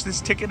cash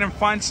this ticket and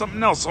find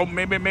something else. Oh,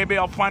 maybe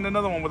I'll find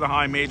another one with a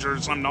high major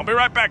or something. I'll be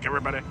right back,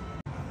 everybody.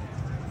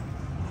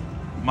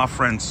 My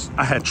friends,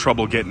 I had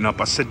trouble getting up.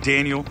 I said,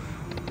 Daniel,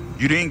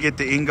 you didn't get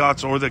the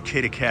ingots or the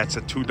kitty cats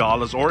at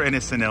 $2 or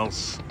anything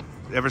else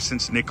ever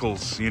since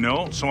nickels, you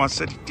know? So I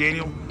said,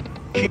 Daniel,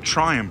 keep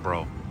trying,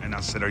 bro. And I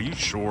said, are you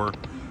sure?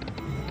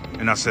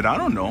 And I said, I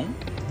don't know.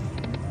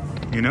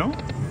 You know?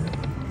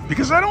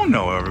 Because I don't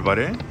know,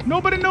 everybody.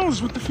 Nobody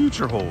knows what the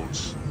future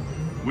holds.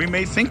 We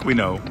may think we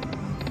know,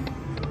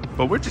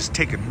 but we're just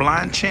taking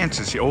blind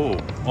chances here.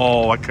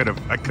 Oh, I could have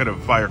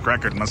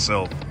firecrackered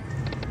myself.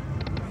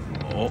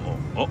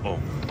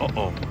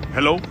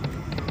 Hello?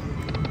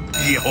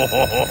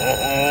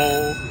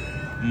 Yo,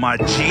 my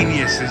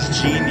genius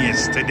is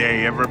genius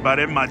today,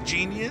 everybody. My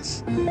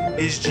genius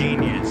is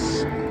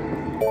genius.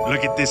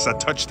 Look at this. I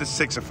touched the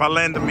 6. If I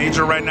land the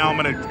major right now, I'm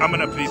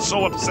gonna be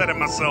so upset at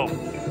myself.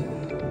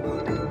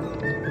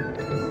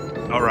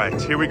 All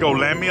right, here we go.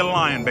 Land me a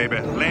lion, baby.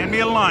 Land me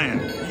a lion.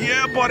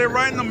 Yeah, buddy,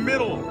 right in the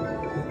middle.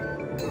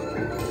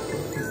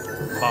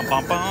 Bum,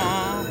 bum,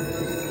 bum.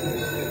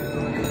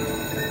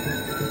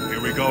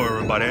 Here we go,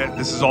 everybody.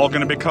 This is all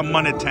going to become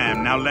money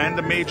time. Now land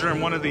the major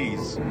in one of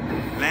these.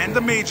 Land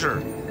the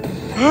major.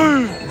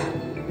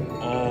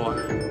 Oh,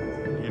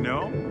 you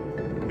know?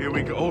 Here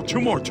we go. Oh, 2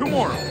 more.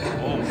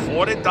 Oh,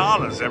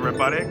 $40,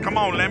 everybody. Come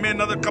on, land me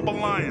another couple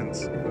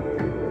lions.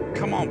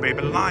 Come on,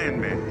 baby.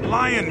 Lion man.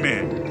 Lion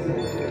man.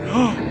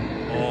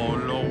 Oh,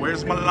 Lord,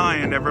 where's my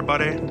lion,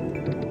 everybody?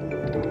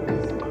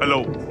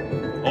 Hello.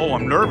 Oh,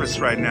 I'm nervous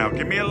right now.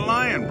 Give me a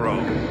lion, bro.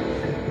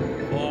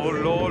 Oh,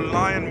 Lord,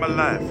 lion my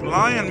life.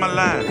 Lion my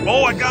life.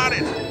 Oh, I got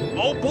it.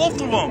 Oh,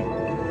 both of them.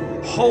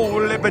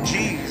 Holy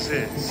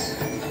bejesus.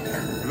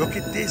 Look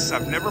at this.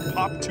 I've never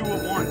popped 2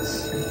 at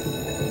once.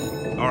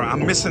 All right,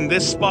 I'm missing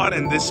this spot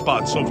and this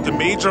spot. So if the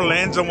major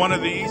lands on one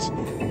of these,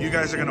 you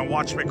guys are going to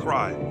watch me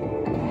cry.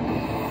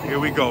 Here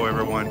we go,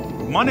 everyone.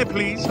 Money,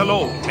 please.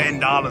 Hello.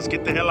 $10.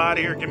 Get the hell out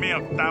of here. Give me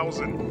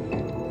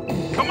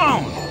 1,000. Come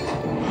on.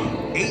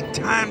 8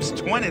 times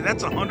 20.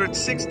 That's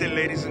 160,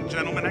 ladies and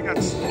gentlemen.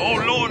 Oh,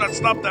 Lord, I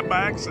stopped that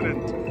by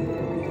accident.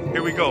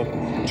 Here we go.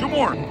 2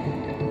 more.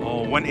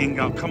 Oh, 1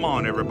 ingot. Come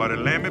on, everybody.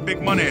 Land me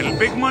big money.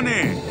 Big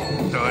money.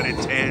 30,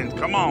 10.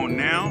 Come on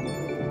now.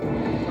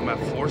 I'm at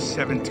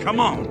 470.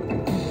 Come on.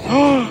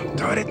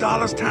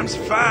 $30 times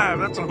 5.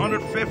 That's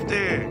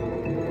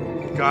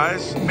 150.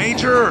 Guys,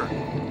 major.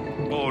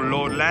 Oh,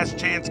 Lord, last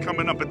chance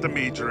coming up at the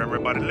major,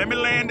 everybody. Let me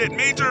land it,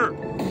 major.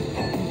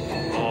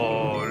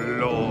 Oh,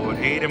 Lord,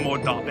 80 more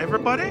dollars.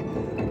 Everybody,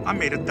 I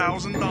made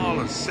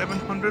 $1,000.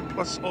 700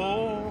 plus,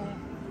 oh,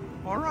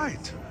 all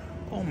right.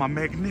 Oh, my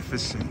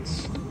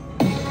magnificence.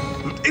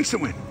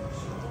 Instant win.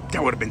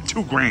 That would have been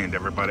 $2,000,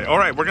 everybody. All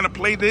right, we're going to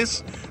play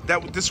this.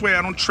 This way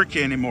I don't trick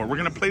you anymore. We're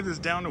going to play this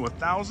down to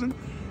 1,000.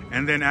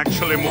 And then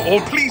actually, oh,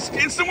 please,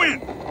 instant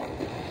win.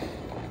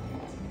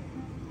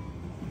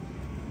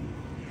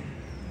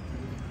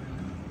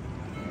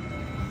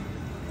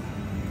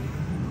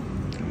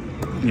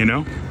 You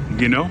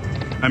know,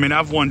 I mean,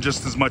 I've won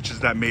just as much as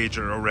that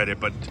major already,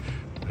 but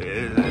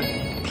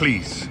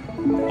please.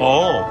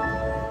 Oh,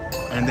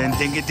 and then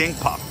ding-a-ding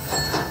pop.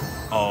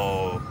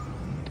 Oh,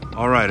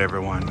 all right,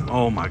 everyone.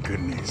 Oh, my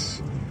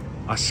goodness.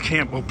 I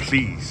can't, well,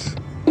 please.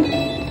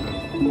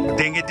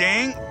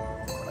 Ding-a-ding.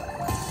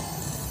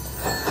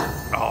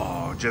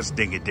 Oh, just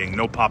ding-a-ding.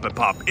 No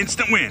pop-a-pop.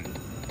 Instant win.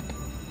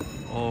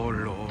 Oh,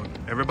 Lord.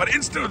 Everybody,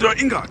 instant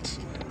ingots.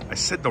 I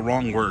said the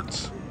wrong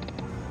words.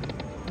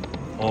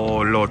 Oh,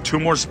 Lord. 2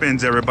 more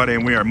spins, everybody,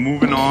 and we are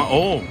moving on.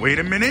 Oh, wait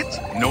a minute.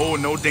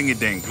 No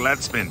ding-a-ding. Glad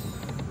spin.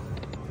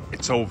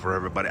 It's over,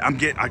 everybody.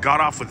 I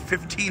got off with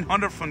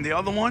 1,500 from the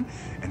other one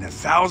and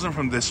 1,000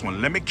 from this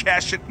one. Let me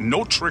cash it.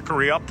 No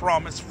trickery, I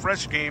promise.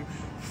 Fresh game,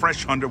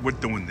 fresh 100. We're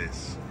doing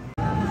this.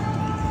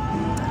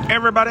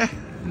 Everybody,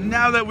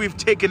 now that we've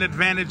taken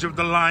advantage of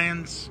the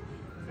Lions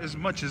as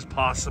much as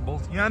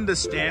possible, you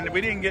understand, we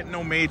didn't get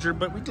no major,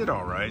 but we did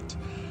all right.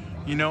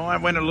 You know, I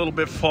went a little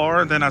bit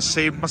far, then I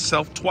saved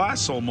myself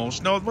twice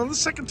almost. No, well, the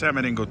second time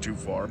I didn't go too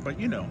far, but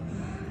you know.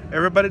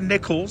 Everybody,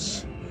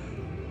 nickels.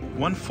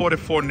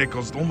 144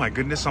 nickels. Oh my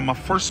goodness, on my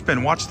first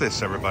spin. Watch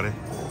this, everybody.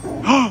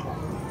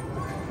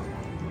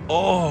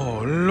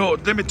 Oh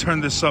Lord, let me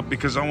turn this up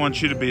because I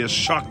want you to be as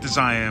shocked as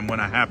I am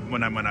when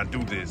I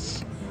do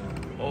this.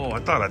 Oh,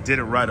 I thought I did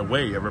it right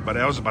away, everybody.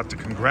 I was about to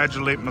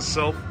congratulate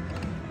myself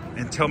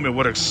and tell me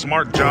what a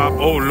smart job.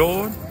 Oh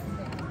Lord.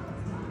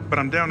 But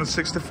I'm down to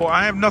 64.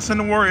 I have nothing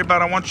to worry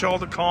about. I want y'all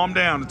to calm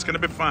down. It's gonna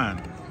be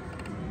fine.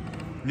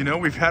 You know,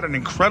 we've had an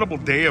incredible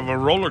day of a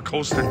roller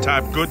coaster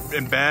type, good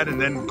and bad,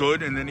 and then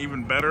good, and then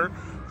even better,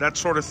 that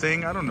sort of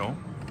thing. I don't know.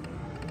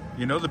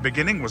 You know, the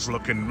beginning was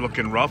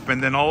looking rough,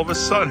 and then all of a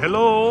sudden,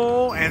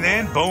 hello, and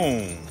then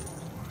boom.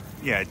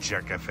 Yeah,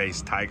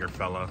 jerk-a-face tiger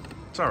fella.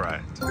 It's all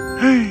right.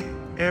 Hey,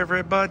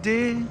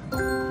 everybody.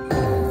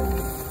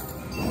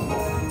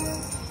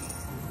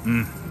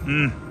 You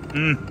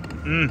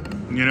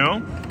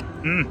know,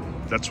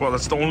 that's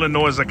the only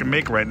noise I can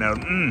make right now.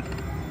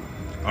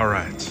 All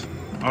right.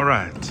 All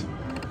right,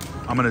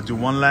 I'm gonna do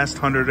one last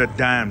 100 at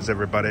dimes,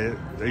 everybody.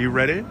 Are you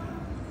ready?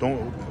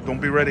 Don't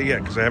be ready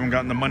yet, because I haven't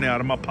gotten the money out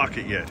of my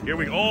pocket yet. Here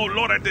we go. Oh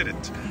Lord, I did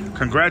it.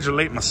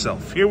 Congratulate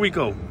myself. Here we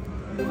go.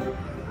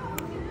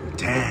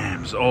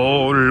 Dams.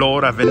 Oh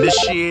Lord, I've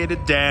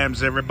initiated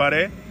dams,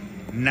 everybody.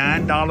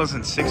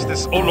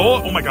 $9.60. Oh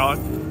Lord. Oh my God.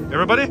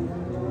 Everybody.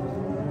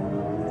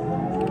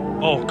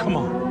 Oh, come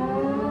on.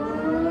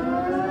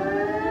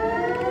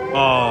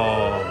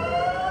 Oh.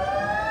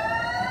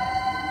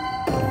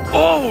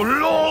 Oh,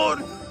 Lord!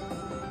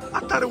 I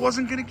thought it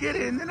wasn't going to get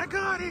it, and then I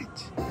got it.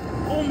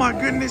 Oh, my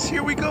goodness.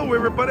 Here we go,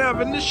 everybody. I've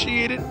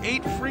initiated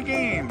 8 free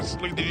games.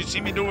 Look, did you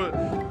see me do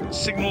a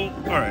signal?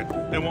 All right.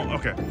 It won't.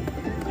 Okay.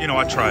 You know,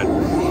 I tried.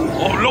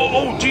 Oh, Lord.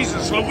 Oh,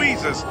 Jesus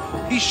Louises.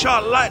 He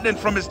shot lightning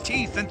from his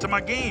teeth into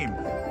my game.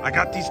 I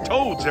got these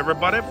toads,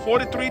 everybody.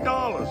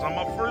 $43 on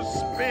my first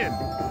spin.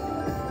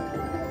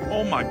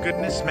 Oh, my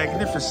goodness.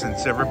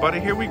 Magnificence, everybody.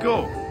 Here we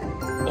go.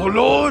 Oh,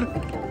 Lord.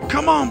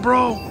 Come on,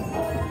 bro.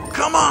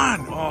 Come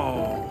on!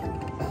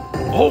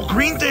 Oh,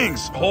 green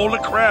things! Holy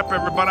crap,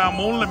 everybody! I'm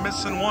only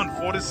missing one.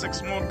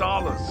 $46 more.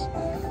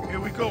 Here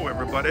we go,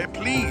 everybody.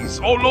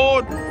 Please. Oh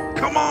Lord!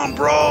 Come on,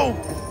 bro!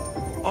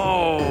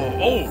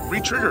 Oh!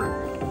 Re-trigger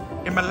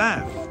in my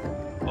life.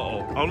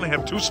 I only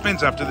have 2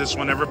 spins after this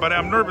one, everybody.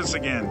 I'm nervous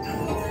again.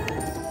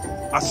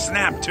 I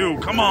snapped too.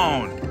 Come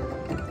on!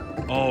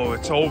 Oh,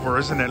 it's over,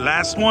 isn't it?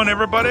 Last one,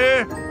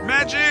 everybody.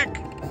 Magic!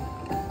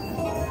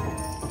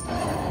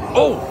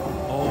 Oh,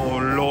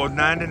 Lord,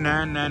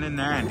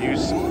 99.99. You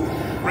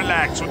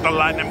relax with the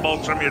lightning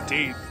bolts from your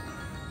teeth.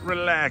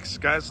 Relax,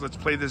 guys. Let's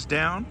play this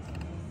down.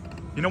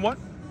 You know what?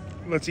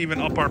 Let's even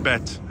up our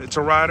bet. It's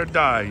a ride or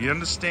die. You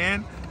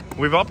understand?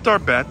 We've upped our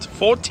bet.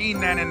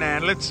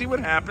 $14.99. Let's see what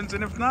happens.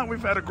 And if not,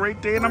 we've had a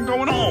great day, and I'm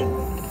going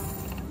home.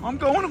 I'm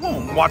going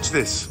home. Watch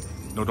this.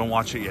 No, don't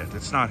watch it yet.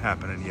 It's not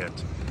happening yet.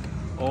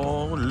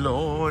 Oh,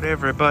 Lord,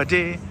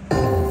 everybody.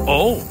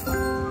 Oh.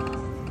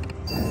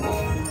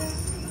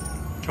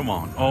 Come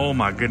on. Oh,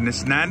 my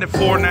goodness.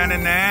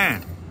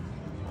 $94.99.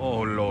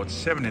 Oh, Lord.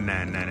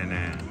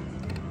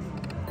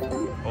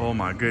 $79.99. Oh,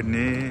 my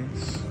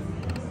goodness.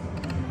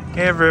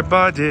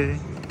 Everybody.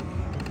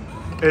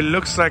 It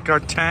looks like our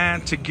time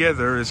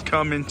together is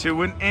coming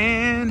to an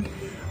end.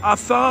 I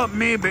thought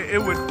maybe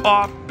it would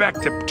pop back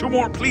to 2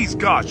 more. Please,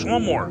 gosh.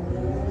 1 more.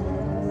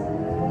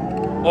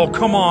 Oh,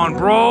 come on,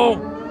 bro.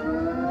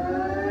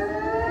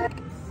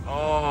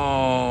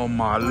 Oh,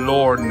 my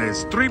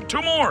Lordness.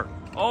 2 more.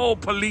 Oh,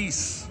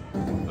 police.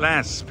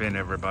 Last spin,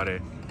 everybody.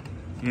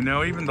 You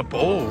know, even the...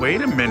 Oh,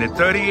 wait a minute.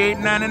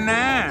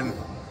 $38.99.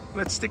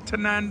 Let's stick to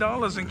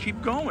 $9 and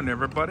keep going,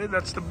 everybody.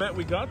 That's the bet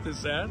we got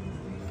this at.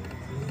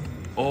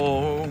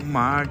 Oh,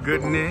 my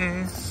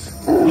goodness.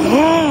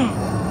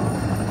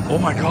 Oh,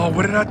 my God.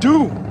 What did I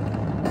do?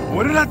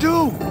 What did I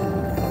do?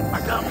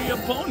 I got me a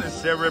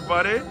bonus,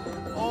 everybody.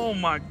 Oh,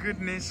 my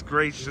goodness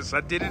gracious.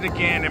 I did it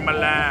again in my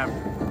life.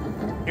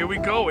 Here we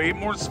go. 8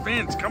 more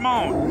spins. Come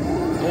on.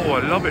 Oh, I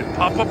love it.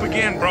 Pop up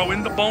again, bro,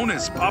 in the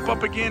bonus. Pop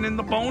up again in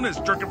the bonus.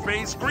 Jerk a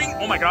face. Green.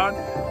 Oh, my God.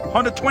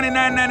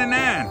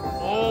 $129.99.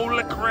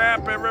 Holy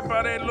crap,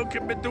 everybody. Look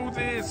at me do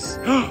this.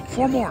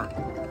 4 more.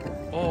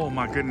 Oh,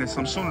 my goodness.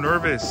 I'm so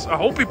nervous. I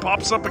hope he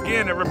pops up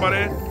again,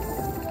 everybody.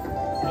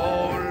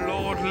 Oh,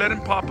 Lord. Let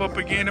him pop up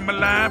again in my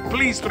life.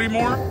 Please, 3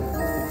 more.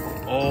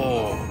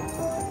 Oh.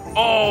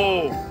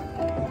 Oh.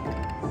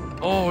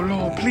 Oh,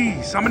 Lord,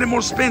 please. How many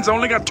more spins? I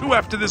only got 2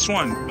 after this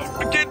one.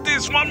 Get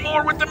this. 1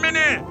 more with the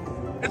mini.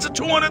 It's a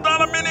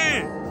 $200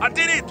 mini. I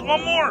did it.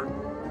 1 more.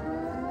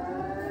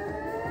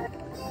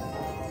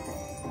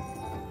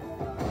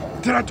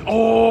 Did I?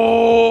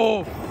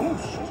 Oh.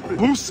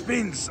 Boost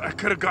spins. I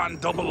could have gotten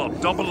double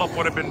up. Double up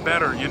would have been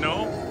better, you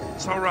know?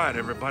 It's all right,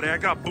 everybody. I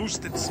got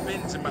boosted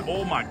spins in my...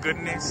 Oh, my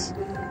goodness.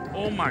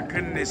 Oh, my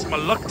goodness. My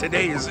luck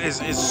today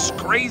is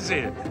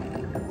crazy.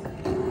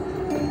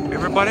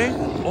 Everybody?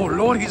 Oh,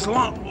 Lord, he's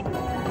long.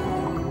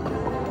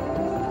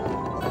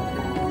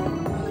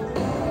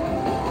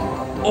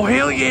 Oh,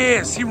 hell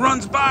yes. He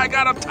runs by. I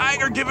got a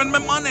tiger giving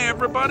me money,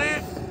 everybody.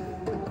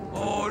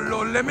 Oh,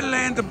 Lord, let me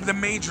land the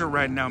major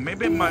right now.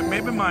 Maybe my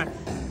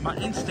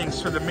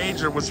instincts for the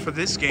major was for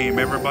this game,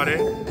 everybody.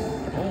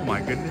 Oh,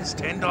 my goodness.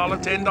 $10,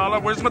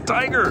 $10. Where's my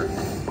tiger?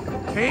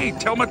 Hey,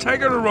 tell my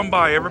tiger to run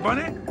by,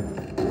 everybody.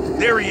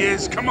 There he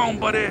is. Come on,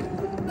 buddy.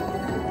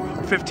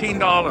 $15.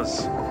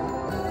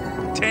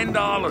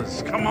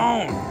 $10. Come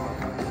on.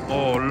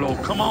 Oh,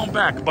 Lord. Come on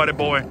back, buddy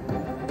boy.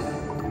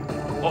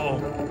 Uh-oh.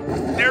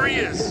 There he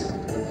is.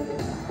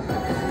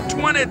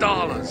 $20.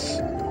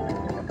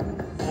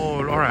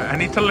 Oh, all right. I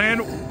need to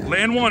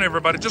land one,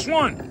 everybody. Just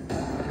one.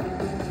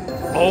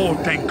 Oh,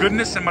 thank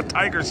goodness. And my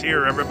tiger's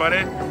here, everybody.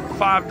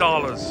 $5.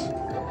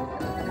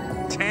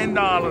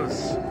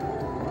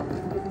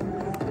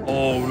 $10.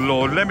 Oh,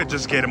 Lord. Let me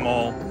just get them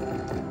all.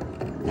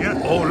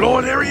 Yeah. Oh,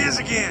 Lord. There he is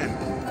again.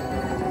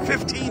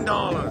 $15.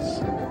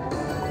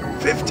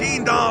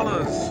 $15.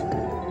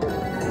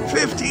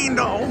 $15.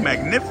 Oh,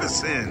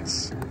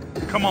 magnificence.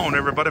 Come on,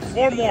 everybody.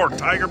 4 more,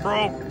 tiger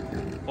bro.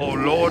 Oh,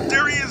 Lord.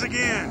 There he is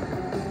again.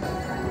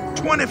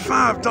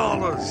 $25.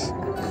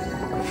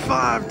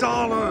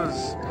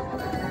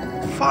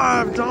 $5.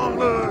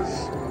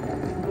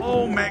 $5.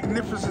 Oh,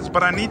 magnificence.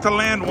 But I need to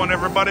land one,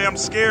 everybody. I'm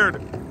scared.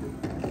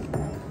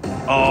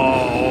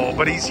 Oh,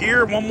 but he's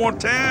here one more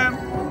time.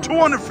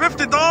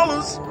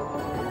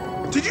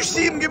 $250. Did you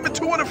see him give me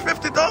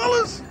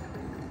 $250?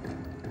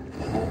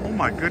 Oh,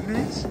 my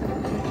goodness.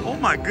 Oh,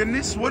 my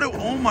goodness.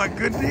 Oh, my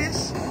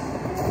goodness.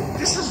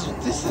 This is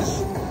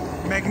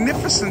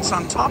magnificence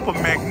on top of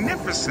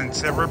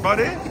magnificence,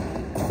 everybody.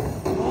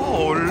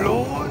 Oh,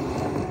 Lord.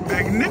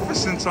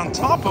 Magnificence on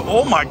top of...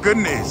 Oh, my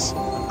goodness.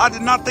 I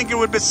did not think it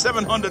would be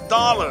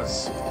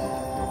 $700.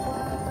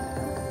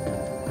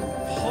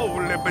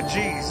 Holy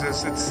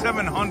bejesus. It's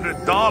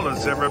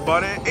 $700,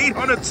 everybody.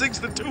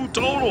 $862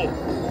 total.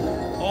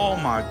 Oh,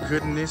 my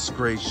goodness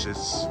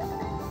gracious.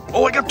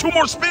 Oh, I got 2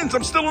 more spins.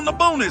 I'm still in the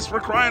bonus. For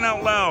crying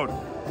out loud.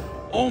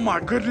 Oh, my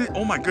goodness.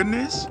 Oh, my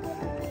goodness.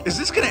 Is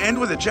this going to end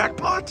with a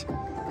jackpot?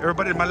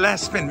 Everybody, my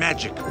last spin,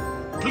 magic.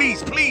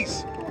 Please,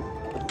 please.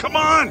 Come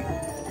on.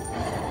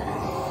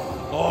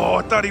 Oh,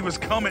 I thought he was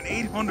coming.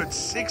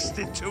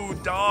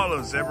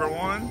 $862,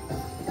 everyone.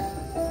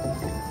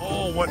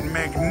 Oh, what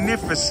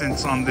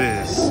magnificence on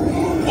this.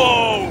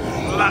 Whoa,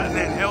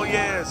 lightning, hell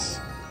yes.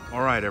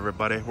 All right,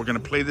 everybody, we're going to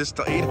play this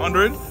to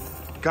 800.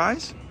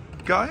 Guys,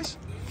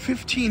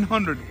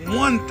 1,500,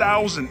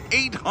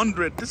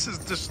 1,800. This is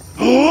just...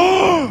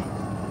 Oh!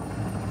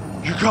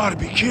 You gotta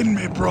be kidding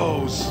me,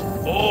 bros.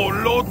 Oh,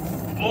 Lord.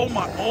 Oh,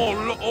 my.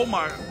 Oh, oh,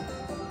 my.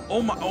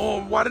 Oh, my.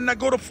 Oh, why didn't I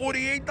go to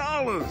 $48?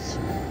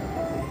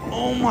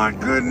 Oh, my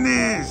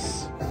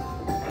goodness.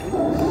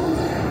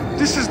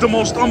 This is the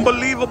most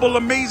unbelievable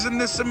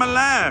amazingness in my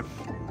life.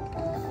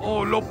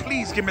 Oh, Lord,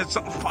 please give me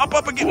something. Pop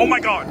up again. Oh, my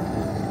God.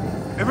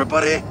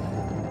 Everybody?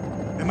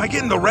 Am I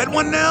getting the red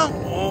one now?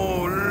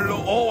 Oh, Lord.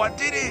 Oh, I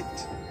did it.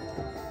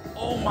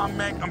 Oh, my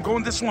man. I'm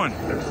going this one.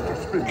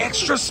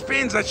 Extra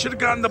spins. I should have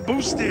gotten the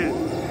boosted.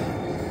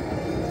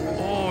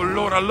 Oh,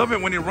 Lord. I love it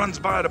when he runs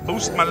by to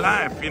boost my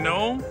life, you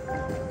know?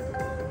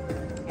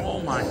 Oh,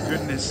 my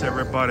goodness,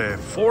 everybody.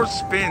 4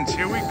 spins.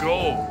 Here we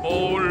go.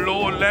 Oh,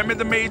 Lord. Let me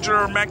the major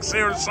or max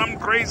air or something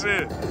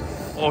crazy.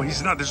 Oh,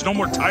 he's not. There's no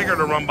more tiger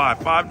to run by.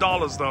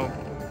 $5, though.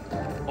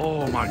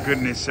 Oh, my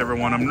goodness,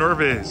 everyone. I'm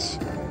nervous.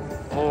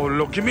 Oh,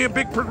 look. Give me a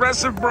big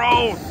progressive,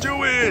 bro.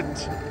 Do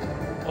it.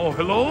 Oh,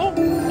 hello?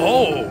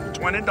 Oh,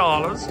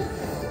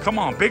 $20. Come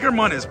on, bigger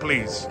monies,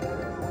 please.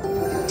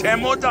 $10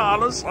 more.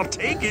 I'll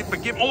take it,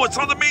 but give... Oh, it's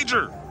on the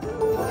major.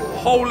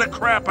 Holy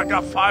crap, I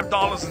got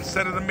 $5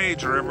 instead of the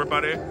major,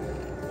 everybody.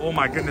 Oh,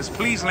 my goodness.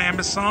 Please land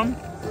me some.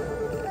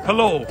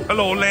 Hello,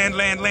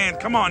 land.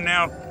 Come on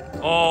now.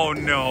 Oh,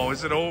 no.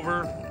 Is it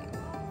over?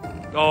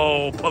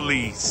 Oh,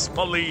 police.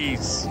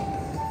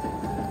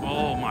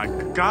 Oh, my...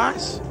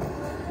 Guys?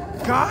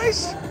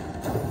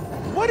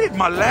 What did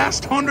my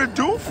last 100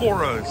 do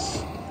for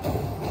us?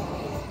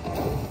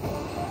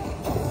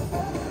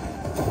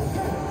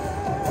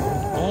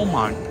 Oh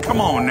my,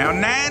 come on now,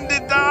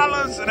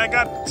 $90 and I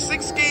got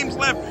 6 games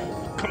left.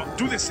 Come on,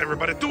 do this,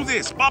 everybody, do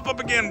this. Pop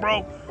up again,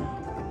 bro.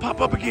 Pop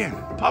up again.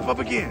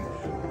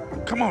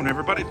 Come on,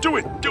 everybody, do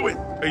it.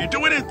 Are you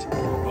doing it?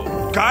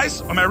 Oh,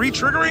 guys, am I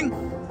re-triggering?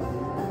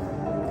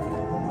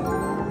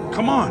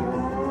 Come on.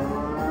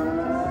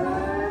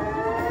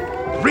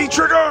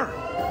 Re-trigger.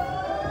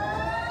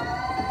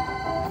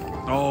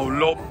 Oh,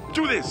 Lord,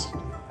 do this.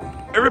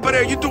 Everybody,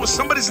 are you doing?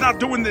 Somebody's not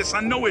doing this.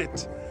 I know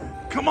it.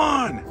 Come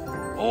on.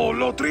 Oh,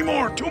 Lord, 3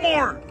 more, 2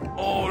 more.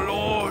 Oh,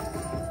 Lord.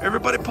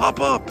 Everybody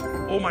pop up.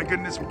 Oh, my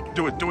goodness.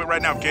 Do it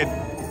right now, kid.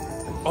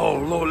 Oh,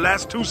 Lord,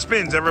 last 2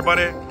 spins,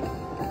 everybody.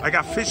 I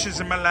got fishes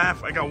in my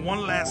life. I got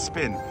 1 last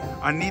spin.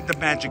 I need the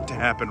magic to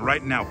happen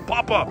right now.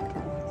 Pop up.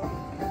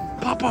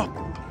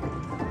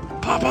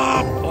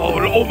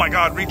 Oh, my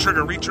God.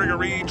 Re-trigger.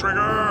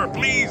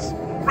 Please.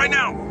 Right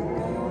now.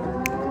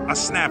 I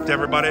snapped,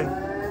 everybody.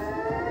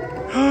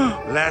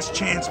 Last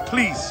chance,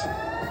 please.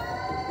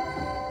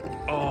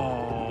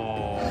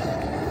 Oh,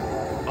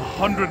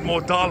 $100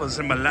 more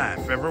in my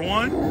life,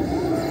 everyone.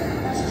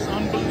 This is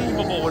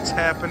unbelievable what's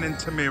happening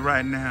to me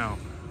right now.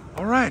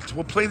 All right,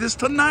 we'll play this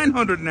to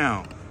 900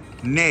 now.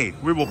 Nay,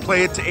 we will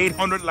play it to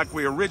 800 like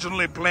we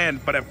originally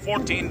planned, but at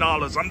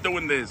 $14, I'm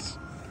doing this.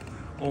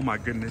 Oh my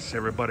goodness,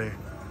 everybody.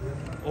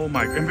 Oh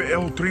my,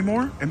 oh, 3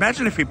 more?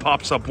 Imagine if he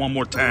pops up one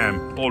more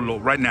time. Oh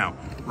Lord, right now,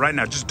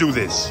 just do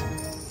this.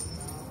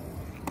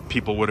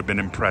 People would have been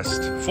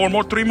impressed. 4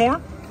 more, 3 more?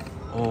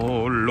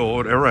 Oh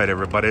Lord, all right,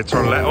 everybody, it's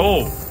our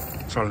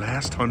it's our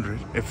last 100.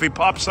 If he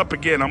pops up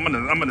again, I'm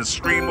gonna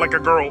scream like a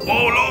girl.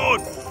 Oh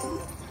Lord!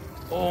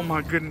 Oh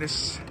my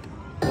goodness.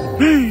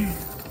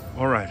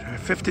 All right,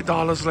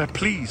 $50 left,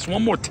 please.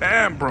 One more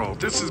time, bro.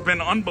 This has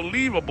been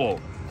unbelievable.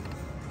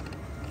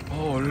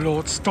 Oh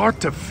Lord,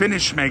 start to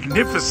finish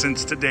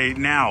magnificence today.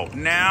 Now.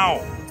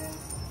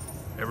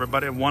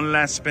 Everybody, one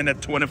last spin at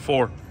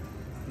 24.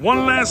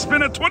 One last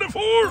spin at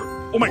 24.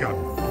 Oh my God.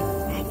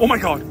 Oh my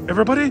God.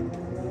 Everybody,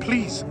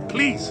 please.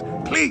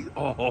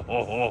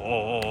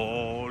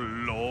 Oh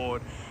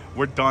Lord.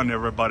 We're done,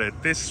 everybody.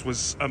 This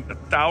was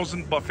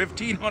 1,000, but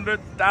 1,500,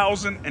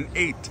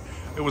 1,008.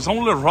 It was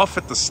only rough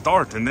at the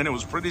start, and then it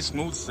was pretty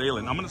smooth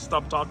sailing. I'm going to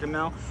stop talking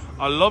now.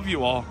 I love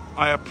you all.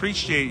 I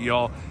appreciate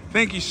y'all.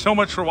 Thank you so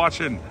much for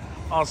watching.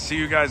 I'll see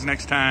you guys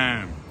next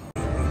time.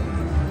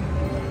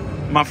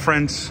 My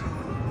friends,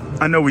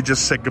 I know we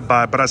just said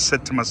goodbye, but I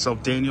said to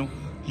myself, Daniel,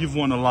 you've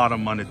won a lot of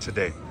money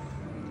today.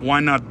 Why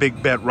not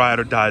big bet, ride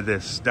or die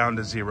this, down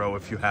to 0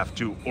 if you have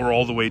to, or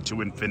all the way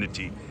to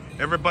infinity.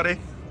 Everybody,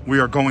 we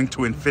are going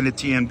to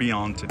infinity and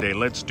beyond today.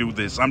 Let's do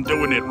this. I'm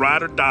doing it,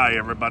 ride or die,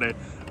 everybody.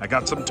 I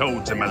got some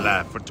toads in my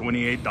lap for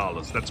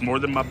 $28. That's more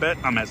than my bet.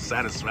 I'm as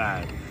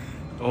satisfied.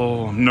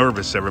 Oh, I'm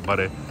nervous,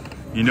 everybody.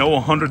 You know,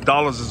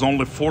 $100 is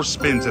only 4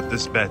 spins at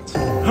this bet.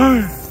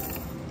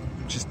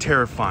 Which is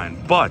terrifying.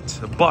 But,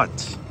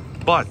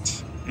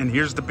 and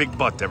here's the big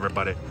but,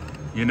 everybody.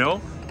 You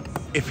know,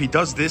 if he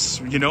does this,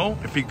 you know,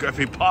 if he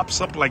pops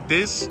up like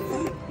this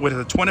with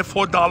a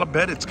 $24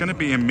 bet, it's going to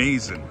be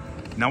amazing.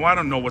 Now, I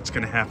don't know what's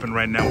going to happen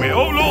right now.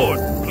 Oh, Lord.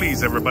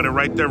 Please, everybody,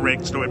 right there,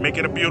 Rick. Do it. Make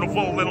it a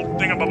beautiful little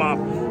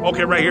thingamabob.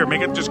 Okay, right here. Make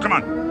it. Just come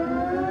on.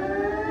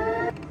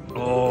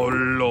 Oh,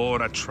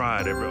 Lord. I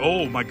tried.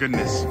 Oh, my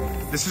goodness.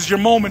 This is your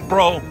moment,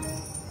 bro.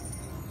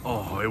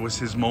 Oh, it was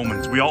his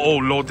moment. Oh,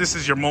 Lord. This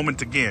is your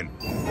moment again.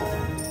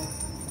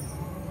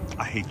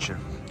 I hate you.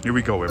 Here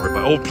we go,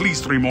 everybody. Oh,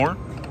 please, 3 more.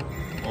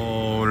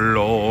 Oh,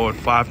 Lord.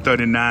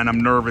 539.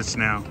 I'm nervous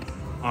now.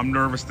 I'm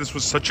nervous. This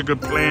was such a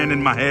good plan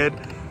in my head.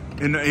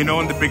 And, you know,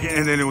 in the beginning,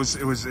 and then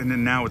and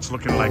then now it's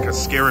looking like a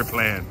scary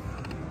plan.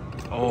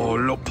 Oh,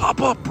 look,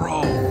 pop up,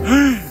 bro.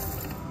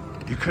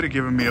 You could have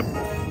given me a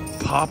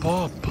pop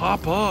up.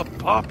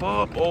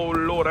 Oh,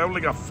 Lord, I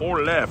only got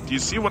 4 left. You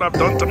see what I've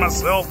done to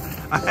myself?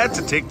 I had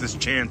to take this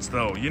chance,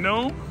 though, you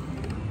know?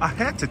 I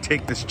had to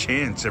take this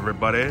chance,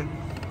 everybody.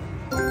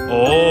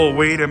 Oh,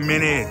 wait a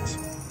minute.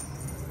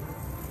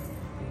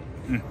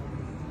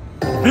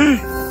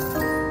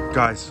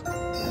 Guys,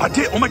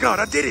 oh my God,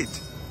 I did it.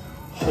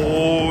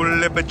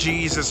 Holy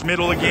bejesus,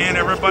 middle again,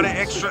 everybody,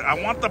 extra. I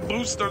want the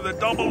booster, the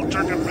double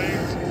turkey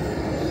face.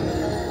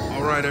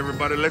 All right,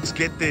 everybody, let's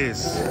get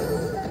this.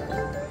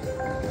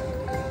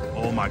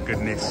 Oh my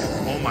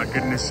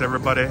goodness,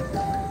 everybody.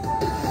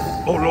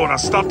 Oh Lord, I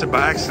stopped it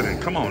by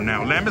accident. Come on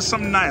now, land me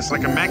something nice,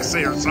 like a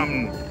maxi or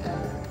something.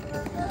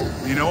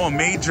 You know, a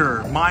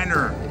major,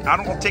 minor.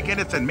 I'll take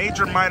anything,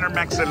 major, minor,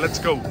 maxi, let's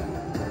go.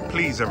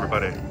 Please,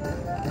 everybody.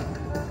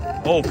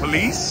 Oh,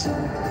 police?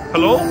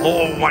 Hello?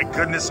 Oh my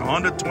goodness,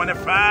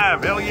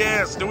 125. Hell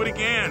yes, do it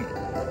again.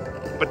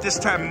 But this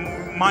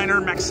time, minor,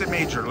 maxi,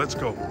 major. Let's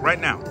go, right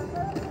now.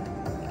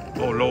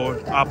 Oh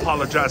Lord, I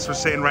apologize for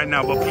saying right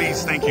now, but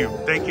please, thank you.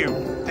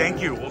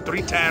 Oh,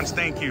 3 times,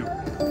 thank you.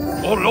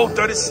 Oh Lord,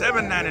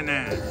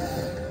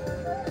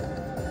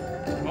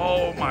 $37.99.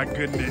 Oh my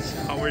goodness,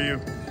 how are you?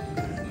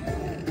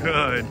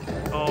 Good.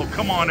 Oh,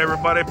 come on,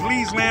 everybody,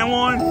 please land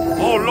one.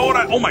 Oh Lord,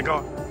 oh my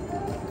God.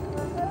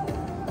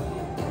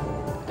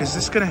 Is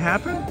this gonna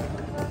happen?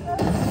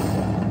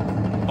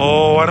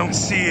 Oh, I don't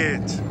see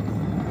it.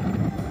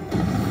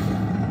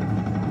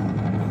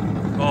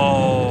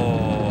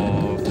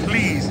 Oh,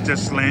 please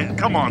just land.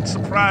 Come on,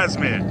 surprise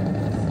me.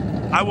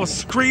 I will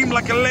scream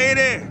like a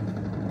lady.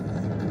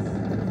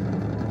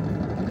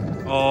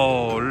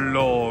 Oh,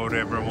 Lord,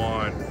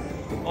 everyone.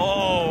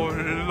 Oh,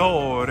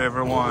 Lord,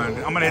 everyone.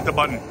 I'm gonna hit the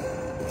button.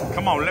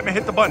 Come on, let me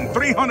hit the button.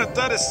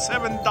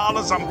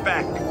 $337, I'm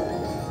back.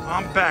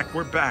 I'm back.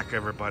 We're back,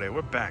 everybody.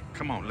 We're back.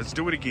 Come on, let's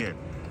do it again.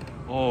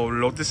 Oh,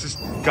 Lord, this is...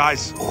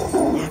 Guys.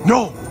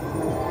 No!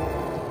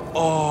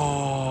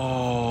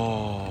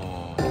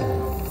 Oh.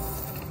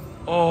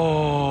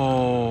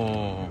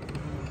 Oh.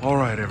 All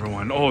right,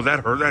 everyone. Oh,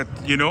 that hurt. That,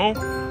 you know?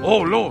 Oh,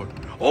 Lord.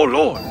 Oh,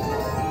 Lord.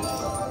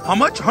 How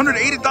much?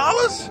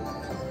 $180?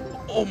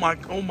 Oh, my.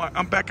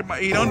 I'm back at my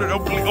 800. Oh,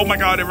 please. Oh, my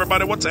God,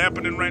 everybody. What's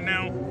happening right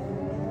now?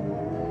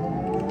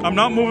 I'm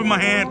not moving my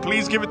hand.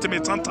 Please give it to me.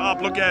 It's on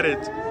top. Look at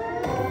it.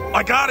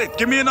 I got it.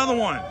 Give me another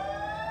one.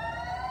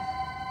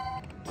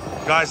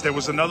 Guys, there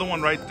was another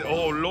one right there.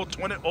 Oh, low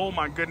 20. Oh,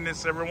 my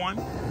goodness, everyone.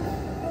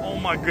 Oh,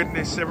 my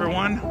goodness,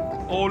 everyone.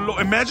 Oh,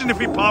 Lord. Imagine if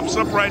he pops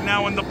up right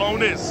now in the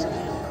bonus.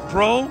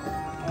 Bro.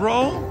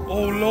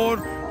 Oh,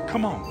 Lord.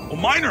 Come on. Oh,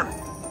 minor.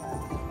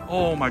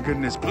 Oh, my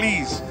goodness.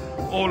 Please.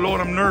 Oh,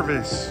 Lord, I'm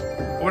nervous.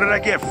 What did I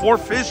get? 4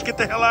 fish? Get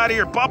the hell out of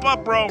here. Pop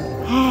up, bro.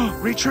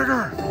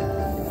 Re-trigger.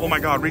 Oh, my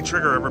God.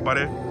 Re-trigger,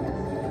 everybody.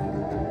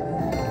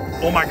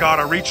 Oh, my God.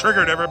 I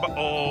re-triggered everybody.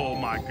 Oh,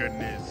 my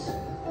goodness.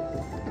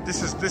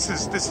 This is.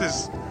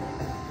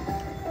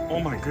 Oh,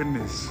 my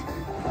goodness.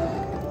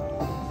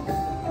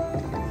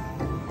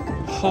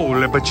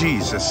 Holy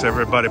bejesus,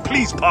 everybody.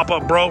 Please pop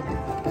up, bro.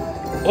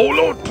 Oh,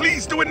 Lord,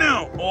 please do it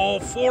now. Oh,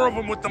 4 of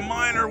them with the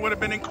minor would have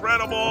been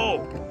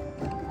incredible.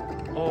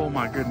 Oh,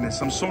 my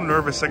goodness. I'm so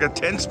nervous. I got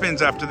 10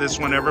 spins after this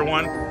one,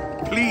 everyone.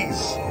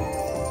 Please.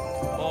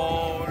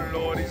 Oh,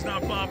 Lord, he's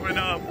not popping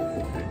up.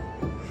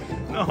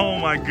 Oh,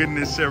 my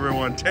goodness,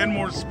 everyone. 10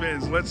 more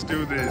spins. Let's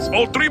do this.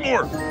 Oh, 3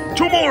 more.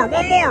 2 more.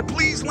 1 more.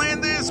 Please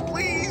land this.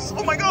 Please.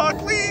 Oh, my God,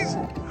 please.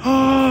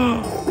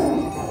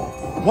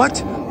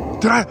 What?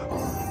 Did I?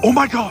 Oh,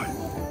 my God.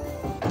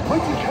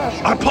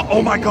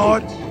 Oh, my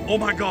God. Oh,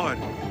 my God.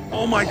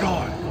 Oh, my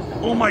God.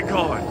 Oh, my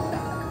God.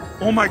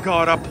 Oh, my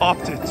God. I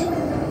popped it.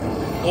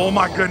 Oh,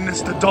 my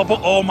goodness. The double.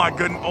 Oh, my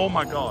goodness. Oh,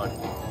 my God.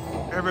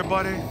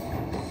 Everybody.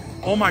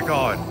 Oh, my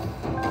God.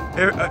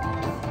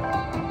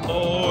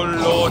 Oh,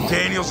 Lord.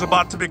 Daniel's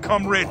about to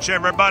become rich,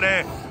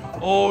 everybody.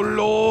 Oh,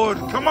 Lord.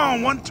 Come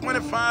on.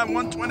 125.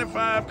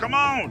 125. Come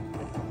on.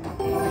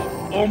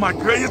 Oh, my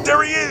goodness.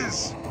 There he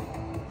is.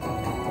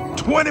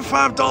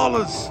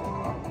 $25.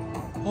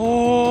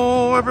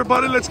 Oh,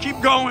 everybody, let's keep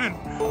going.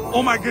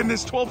 Oh, my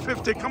goodness,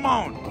 $12.50. Come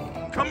on.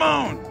 Come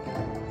on.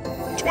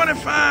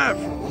 25.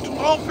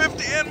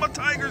 $12.50 and my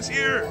Tiger's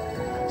here.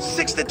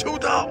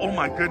 $62. Oh,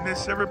 my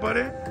goodness,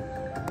 everybody.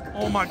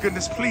 Oh, my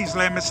goodness, please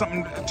land me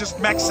something. Just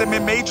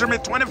maximum major me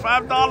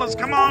 $25.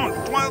 Come on.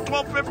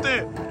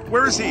 $12.50.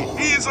 Where is he?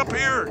 He is up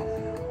here.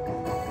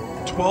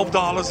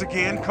 $12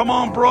 again. Come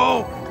on,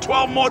 bro.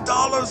 $12 more.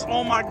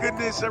 Oh, my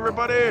goodness,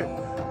 everybody.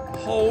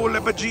 Holy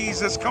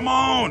bejesus. Come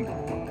on.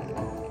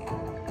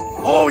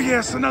 Oh,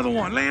 yes, another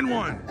one. Land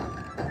one.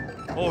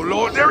 Oh,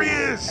 Lord, there he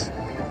is.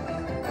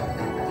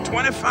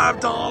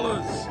 $25.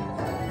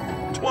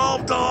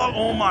 $12.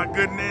 Oh, my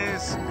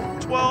goodness.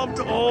 $12.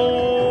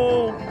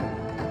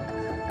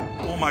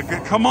 Oh, my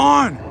good. Come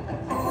on.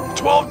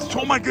 12.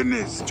 Oh, my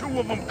goodness. 2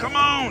 of them. Come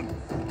on.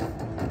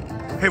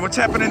 Hey, what's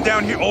happening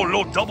down here? Oh,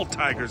 Lord, double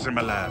Tigers in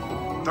my lap.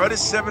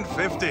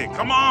 $37.50.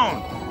 Come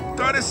on.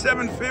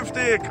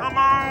 $37.50. Come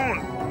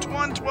on.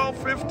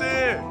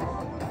 $12.50.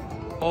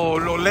 Oh,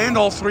 Lord, land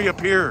all 3 up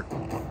here.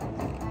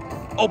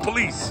 Oh,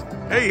 police.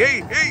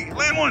 Hey,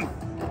 land one.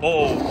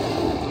 Oh.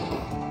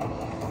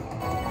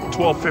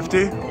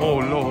 $12.50. Oh,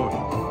 Lord.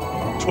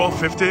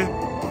 $12.50.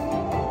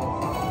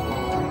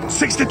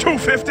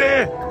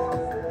 $62.50.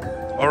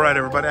 All right,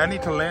 everybody, I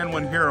need to land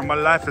one here or my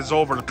life is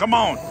over. Come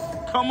on.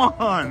 Come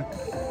on.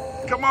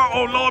 Come on.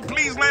 Oh, Lord,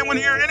 please land one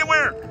here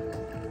anywhere.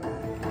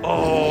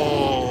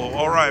 Oh,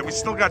 all right. We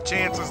still got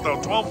chances,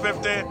 though.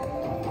 $12.50.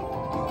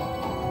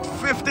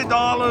 $50.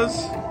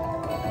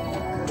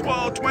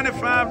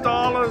 $25.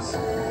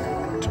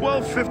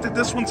 $12.50.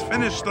 This one's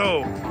finished,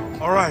 though.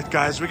 All right,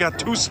 guys, we got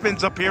 2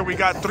 spins up here. We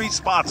got 3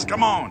 spots.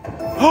 Come on.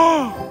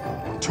 Oh,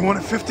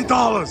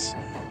 $250.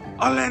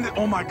 I landed.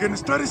 Oh, my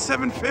goodness.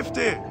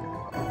 $37.50.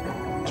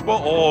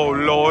 Oh,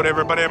 Lord,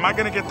 everybody. Am I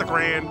going to get the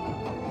grand?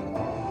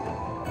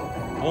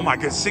 Oh, my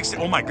goodness. 60.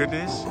 Oh, my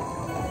goodness.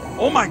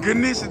 Oh, my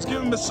goodness. It's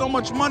giving me so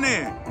much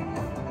money.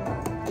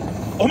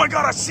 Oh, my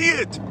God. I see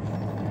it.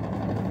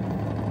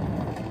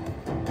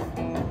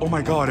 Oh,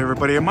 my God,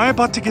 everybody. Am I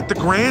about to get the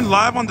grand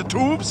live on the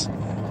tubes?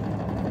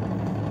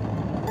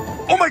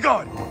 Oh, my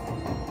God.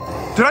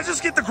 Did I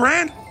just get the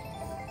grand?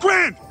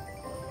 Grand.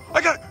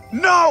 I got...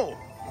 No.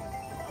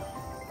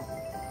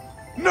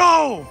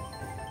 No.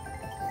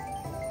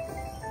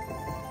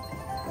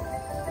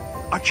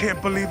 I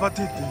can't believe I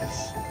did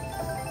this.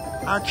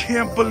 I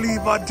can't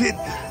believe I did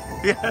that.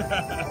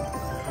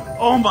 Yeah.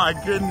 Oh, my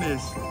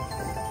goodness.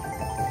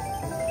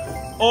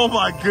 Oh,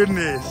 my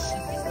goodness.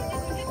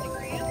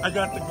 I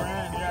got the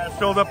grand. Yeah, I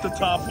filled up the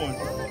top one.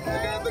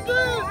 I got the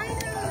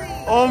grand.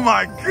 Oh,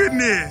 my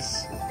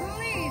goodness.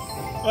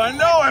 I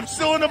know. I'm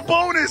still in a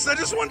bonus. I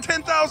just won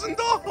 $10,000.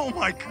 Oh,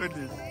 my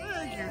goodness.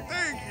 Thank you.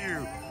 Thank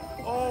you.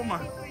 Oh, my.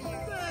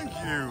 Thank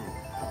you.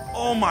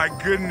 Oh, my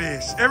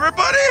goodness.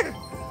 Everybody,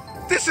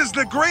 this is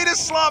the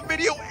greatest slot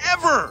video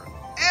ever.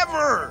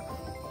 Ever.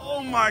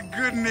 Oh, my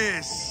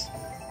goodness.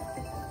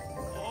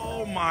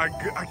 Oh, my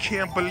God. I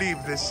can't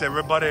believe this,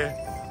 everybody.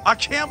 I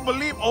can't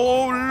believe.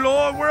 Oh,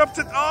 Lord. We're up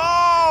to.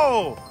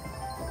 Oh.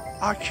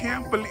 I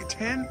can't believe.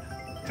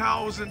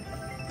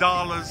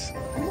 $10,000.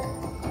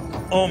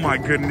 Oh, my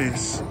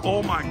goodness.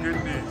 Oh, my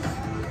goodness.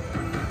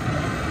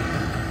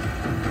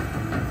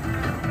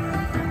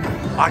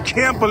 I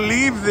can't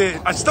believe this.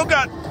 I still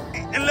got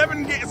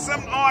 11 games.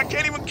 Oh, I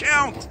can't even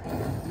count.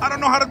 I don't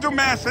know how to do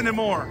math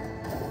anymore.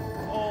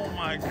 Oh,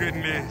 my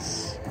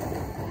goodness.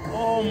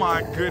 Oh,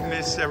 my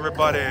goodness,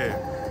 everybody.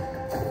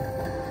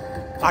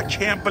 I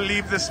can't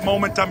believe this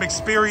moment I'm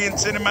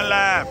experiencing in my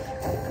life.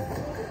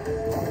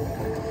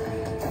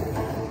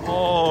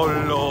 Oh,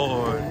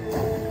 Lord.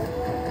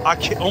 I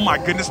can't, oh my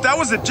goodness, that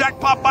was a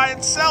jackpot by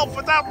itself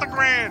without the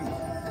grand.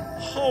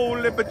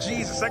 Holy but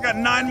Jesus, I got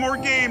 9 more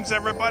games,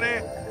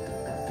 everybody.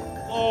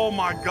 Oh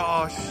my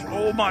gosh,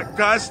 oh my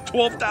gosh,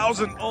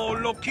 12,000. Oh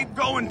Lord, keep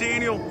going,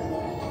 Daniel.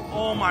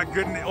 Oh my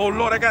goodness, oh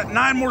Lord, I got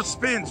 9 more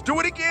spins. Do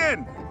it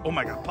again. Oh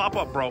my God, pop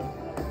up, bro.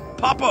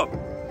 Pop up,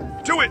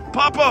 do it,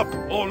 pop up.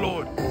 Oh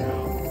Lord,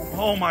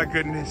 oh my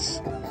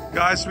goodness.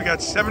 Guys, we got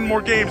 7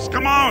 more games,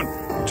 come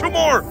on. 2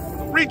 more,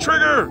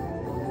 re-trigger.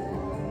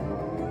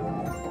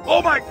 Oh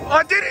my,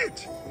 I did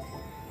it!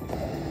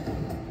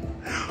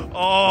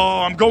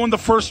 Oh, I'm going the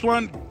first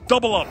one.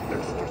 Double up.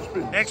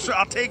 Extra,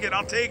 I'll take it,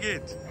 I'll take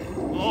it.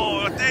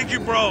 Oh, thank you,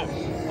 bro.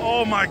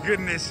 Oh my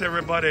goodness,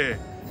 everybody.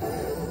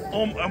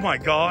 Oh my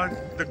God.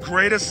 The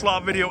greatest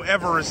slot video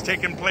ever is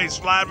taking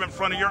place live in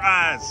front of your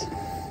eyes.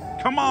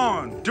 Come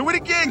on, do it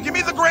again. Give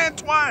me the grand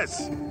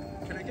twice.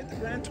 Can I get the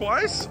grand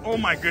twice? Oh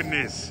my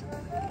goodness.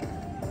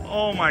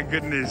 Oh my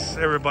goodness,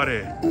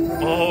 everybody.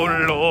 Oh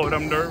Lord,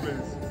 I'm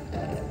nervous.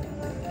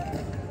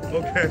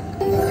 Okay,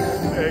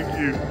 thank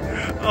you.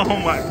 Oh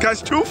my,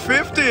 guys,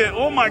 250.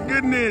 Oh my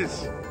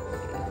goodness.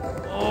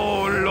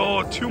 Oh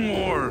Lord, 2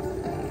 more.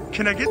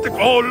 Can I get the,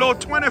 oh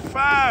Lord,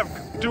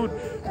 25. Dude,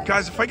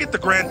 guys, if I get the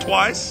grand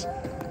twice,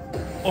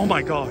 oh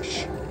my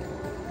gosh.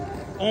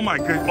 Oh my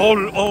good,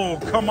 oh,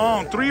 come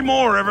on, 3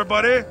 more,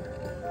 everybody.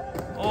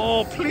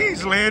 Oh,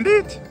 please land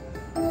it.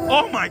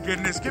 Oh my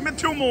goodness, give me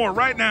 2 more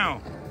right now.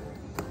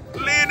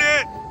 Land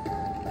it.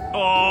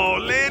 Oh,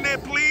 land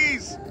it,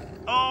 please.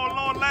 Oh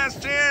Lord,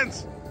 last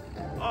chance.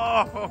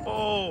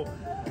 Oh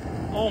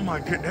my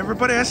goodness,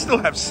 everybody, I still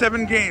have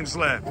 7 games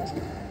left.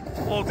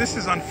 Oh, this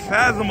is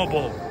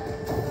unfathomable.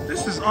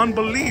 This is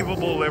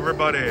unbelievable,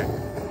 everybody.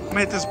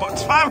 Man, this,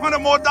 it's $500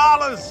 more.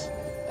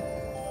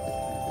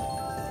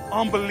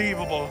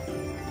 Unbelievable.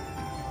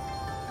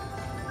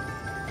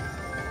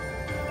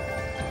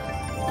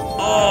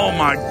 Oh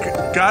my,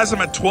 guys,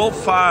 I'm at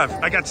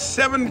 12.5. I got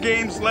 7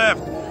 games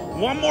left.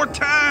 1 more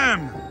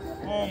time.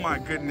 Oh my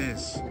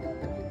goodness.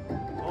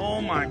 Oh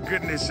my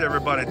goodness,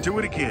 everybody. Do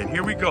it again.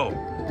 Here we go.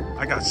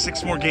 I got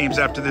 6 more games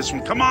after this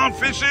one. Come on,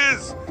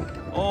 fishes.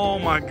 Oh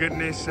my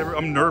goodness.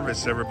 I'm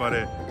nervous,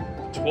 everybody.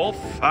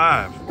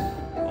 12.5.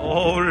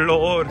 Oh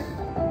Lord.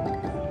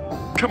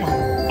 Come on.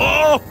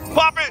 Oh,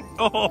 pop it.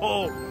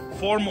 Oh,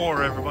 4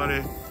 more,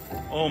 everybody.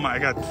 Oh my, I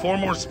got 4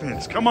 more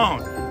spins. Come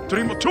on.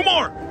 3 more, 2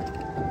 more.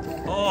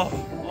 Oh,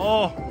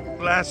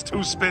 last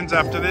 2 spins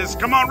after this.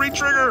 Come on,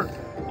 re-trigger.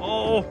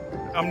 Oh,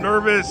 I'm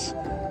nervous.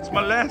 It's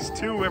my last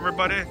 2,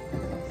 everybody.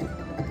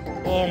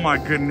 Oh my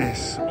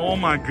goodness. Oh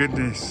my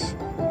goodness.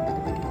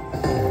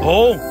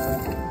 Oh,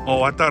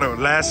 I thought it was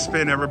last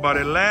spin,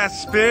 everybody.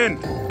 Last spin.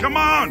 Come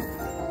on.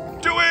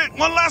 Do it.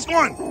 One last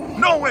one.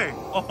 No way.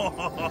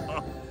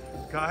 Oh,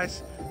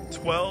 guys,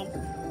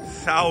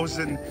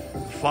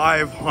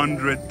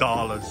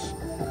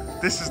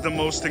 $12,500. This is the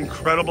most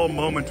incredible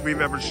moment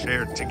we've ever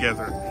shared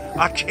together.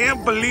 I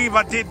can't believe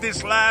I did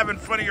this live in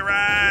front of your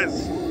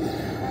eyes.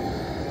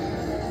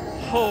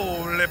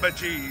 Holy but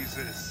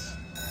Jesus.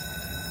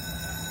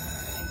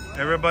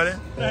 Everybody,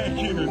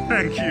 thank you,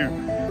 thank you.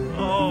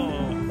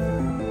 Oh.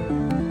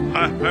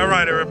 All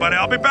right, everybody,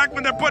 I'll be back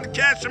when they're putting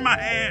cash in my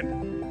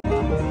hand.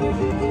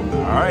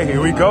 All right,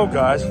 here we go,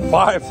 guys.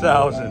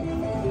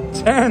 5,000,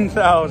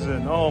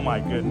 10,000. Oh my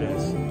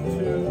goodness.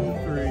 2,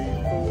 3,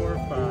 4,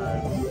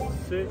 5,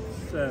 6,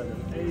 7,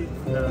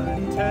 8,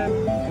 9, 10,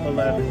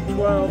 11,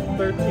 12,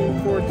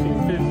 13,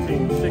 14,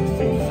 15,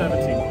 16,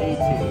 17,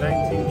 18,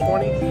 19,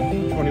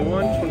 20,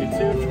 21,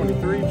 22,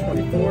 23,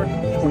 24,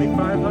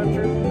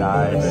 2,500.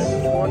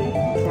 Nice. 20,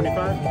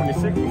 25,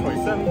 26,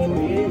 27,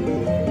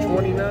 28,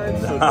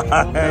 29. So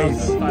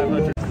nice.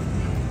 12,500.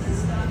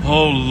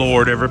 Oh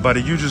Lord,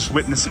 everybody, you just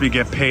witnessed me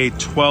get paid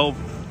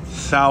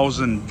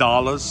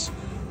 $12,000.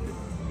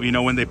 You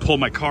know, when they pull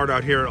my card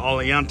out here at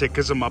Aliante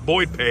because of my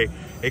Boyd Pay,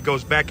 it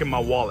goes back in my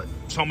wallet.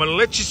 So I'm going to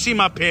let you see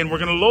my pin. We're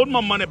going to load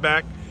my money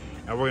back,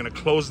 and we're going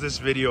to close this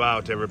video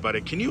out,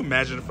 everybody. Can you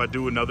imagine if I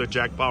do another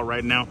jackpot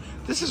right now?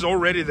 This is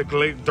already the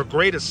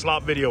greatest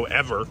slot video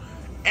ever.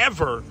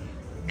 Ever.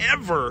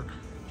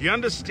 You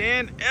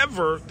understand?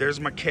 Ever. There's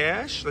my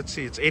cash. Let's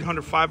see. It's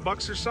 805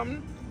 bucks or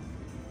something.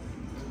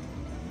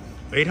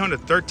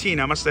 813.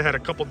 I must have had a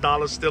couple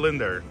dollars still in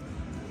there.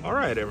 All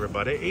right,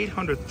 everybody.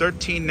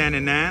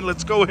 $813.99.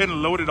 Let's go ahead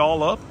and load it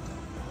all up.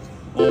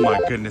 Oh my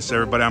goodness,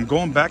 everybody. I'm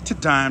going back to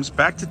dimes,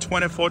 back to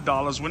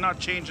 $24. We're not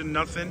changing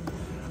nothing.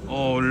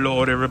 Oh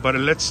Lord, everybody.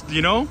 Let's,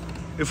 you know,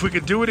 if we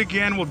could do it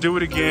again, we'll do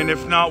it again.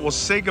 If not, we'll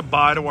say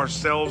goodbye to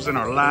ourselves and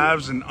our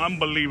lives. And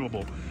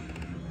unbelievable.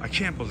 I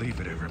can't believe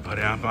it,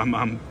 everybody.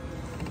 I'm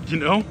you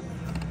know,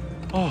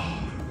 oh,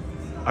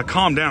 I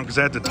calmed down because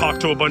I had to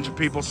talk to a bunch of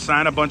people,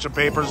 sign a bunch of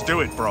papers.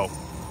 Do it, bro.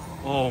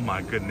 Oh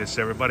my goodness,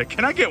 everybody.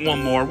 Can I get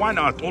one more? Why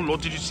not? Oh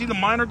Lord, did you see the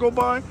miner go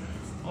by?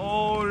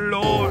 Oh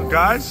Lord,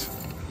 guys.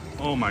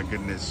 Oh my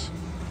goodness.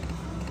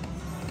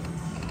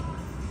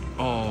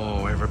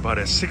 Oh,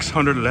 everybody,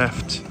 600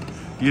 left.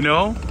 You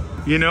know?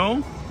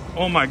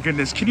 Oh my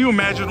goodness, can you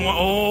imagine one?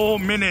 Oh,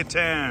 minute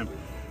time.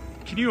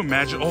 Can you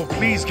imagine? Oh,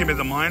 please give me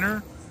the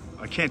minor.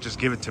 I can't just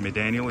give it to me,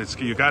 Daniel.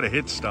 You gotta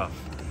hit stuff.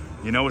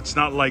 You know, it's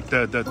not like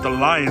the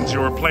Lions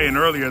you were playing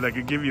earlier that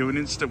could give you an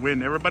instant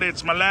win. Everybody,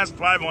 it's my last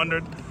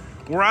 500.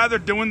 We're either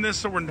doing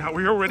this or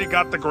we already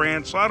got the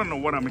grand, so I don't know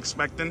what I'm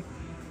expecting.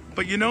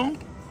 But you know,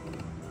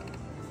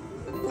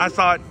 I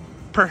thought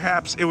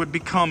perhaps it would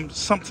become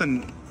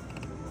something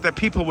that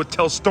people would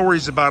tell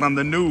stories about on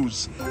the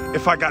news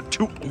if I got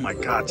oh my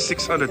God,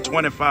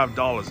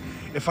 $625.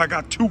 If I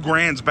got 2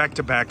 grands back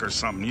to back or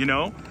something, you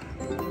know?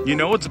 You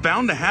know, it's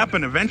bound to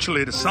happen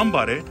eventually to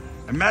somebody.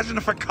 Imagine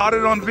if I caught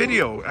it on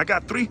video. I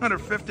got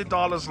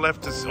 $350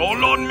 left to see. Oh,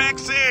 Lord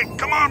Mexi,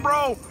 come on,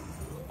 bro.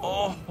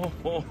 Oh,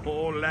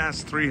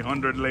 last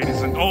 300,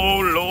 ladies and oh,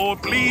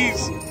 Lord,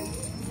 please.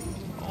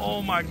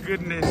 Oh, my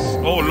goodness.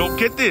 Oh,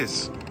 look at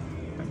this.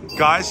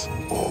 Guys.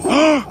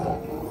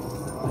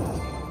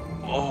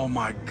 Oh,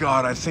 my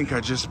God, I think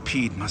I just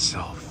peed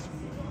myself.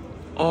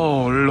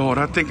 Oh, Lord,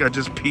 I think I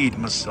just peed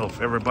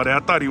myself, everybody. I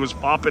thought he was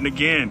popping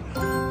again.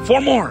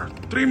 4 more.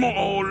 3 more.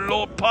 Oh,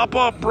 Lord, pop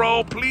up,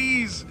 bro,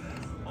 please.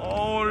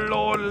 Oh,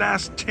 Lord,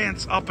 last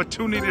chance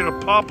opportunity to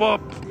pop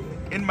up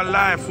in my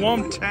life.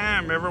 One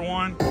time,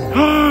 everyone.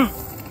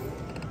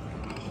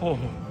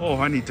 Oh,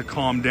 I need to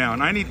calm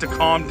down. I need to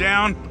calm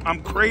down.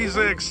 I'm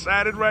crazy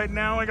excited right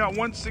now. I got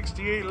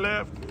 168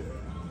 left.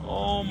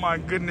 Oh, my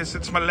goodness.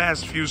 It's my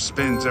last few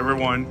spins,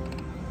 everyone.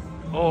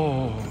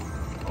 Oh,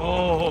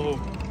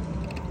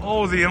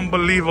 the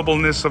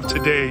unbelievableness of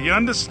today. You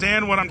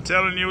understand what I'm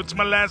telling you? It's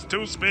my last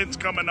 2 spins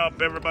coming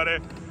up, everybody.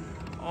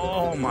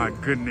 Oh, my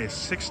goodness.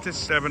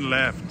 67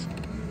 left.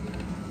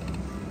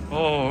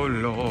 Oh,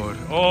 Lord.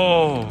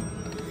 Oh,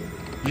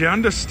 you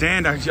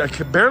understand? I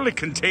can barely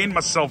contain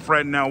myself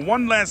right now.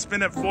 One last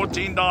spin at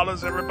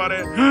 $14,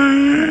 everybody.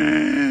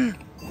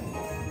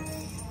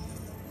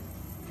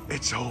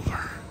 It's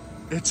over.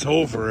 It's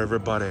over,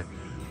 everybody.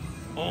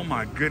 Oh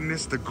my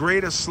goodness, the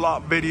greatest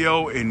slot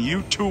video in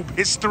YouTube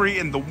history,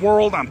 in the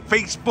world, on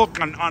Facebook,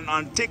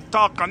 on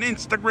TikTok, on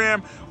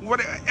Instagram,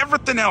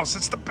 everything else.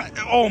 It's the best.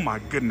 Oh my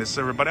goodness,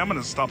 everybody. I'm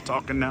going to stop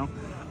talking now.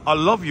 I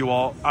love you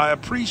all. I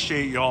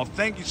appreciate you all.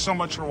 Thank you so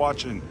much for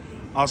watching.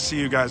 I'll see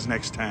you guys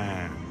next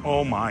time.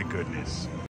 Oh my goodness.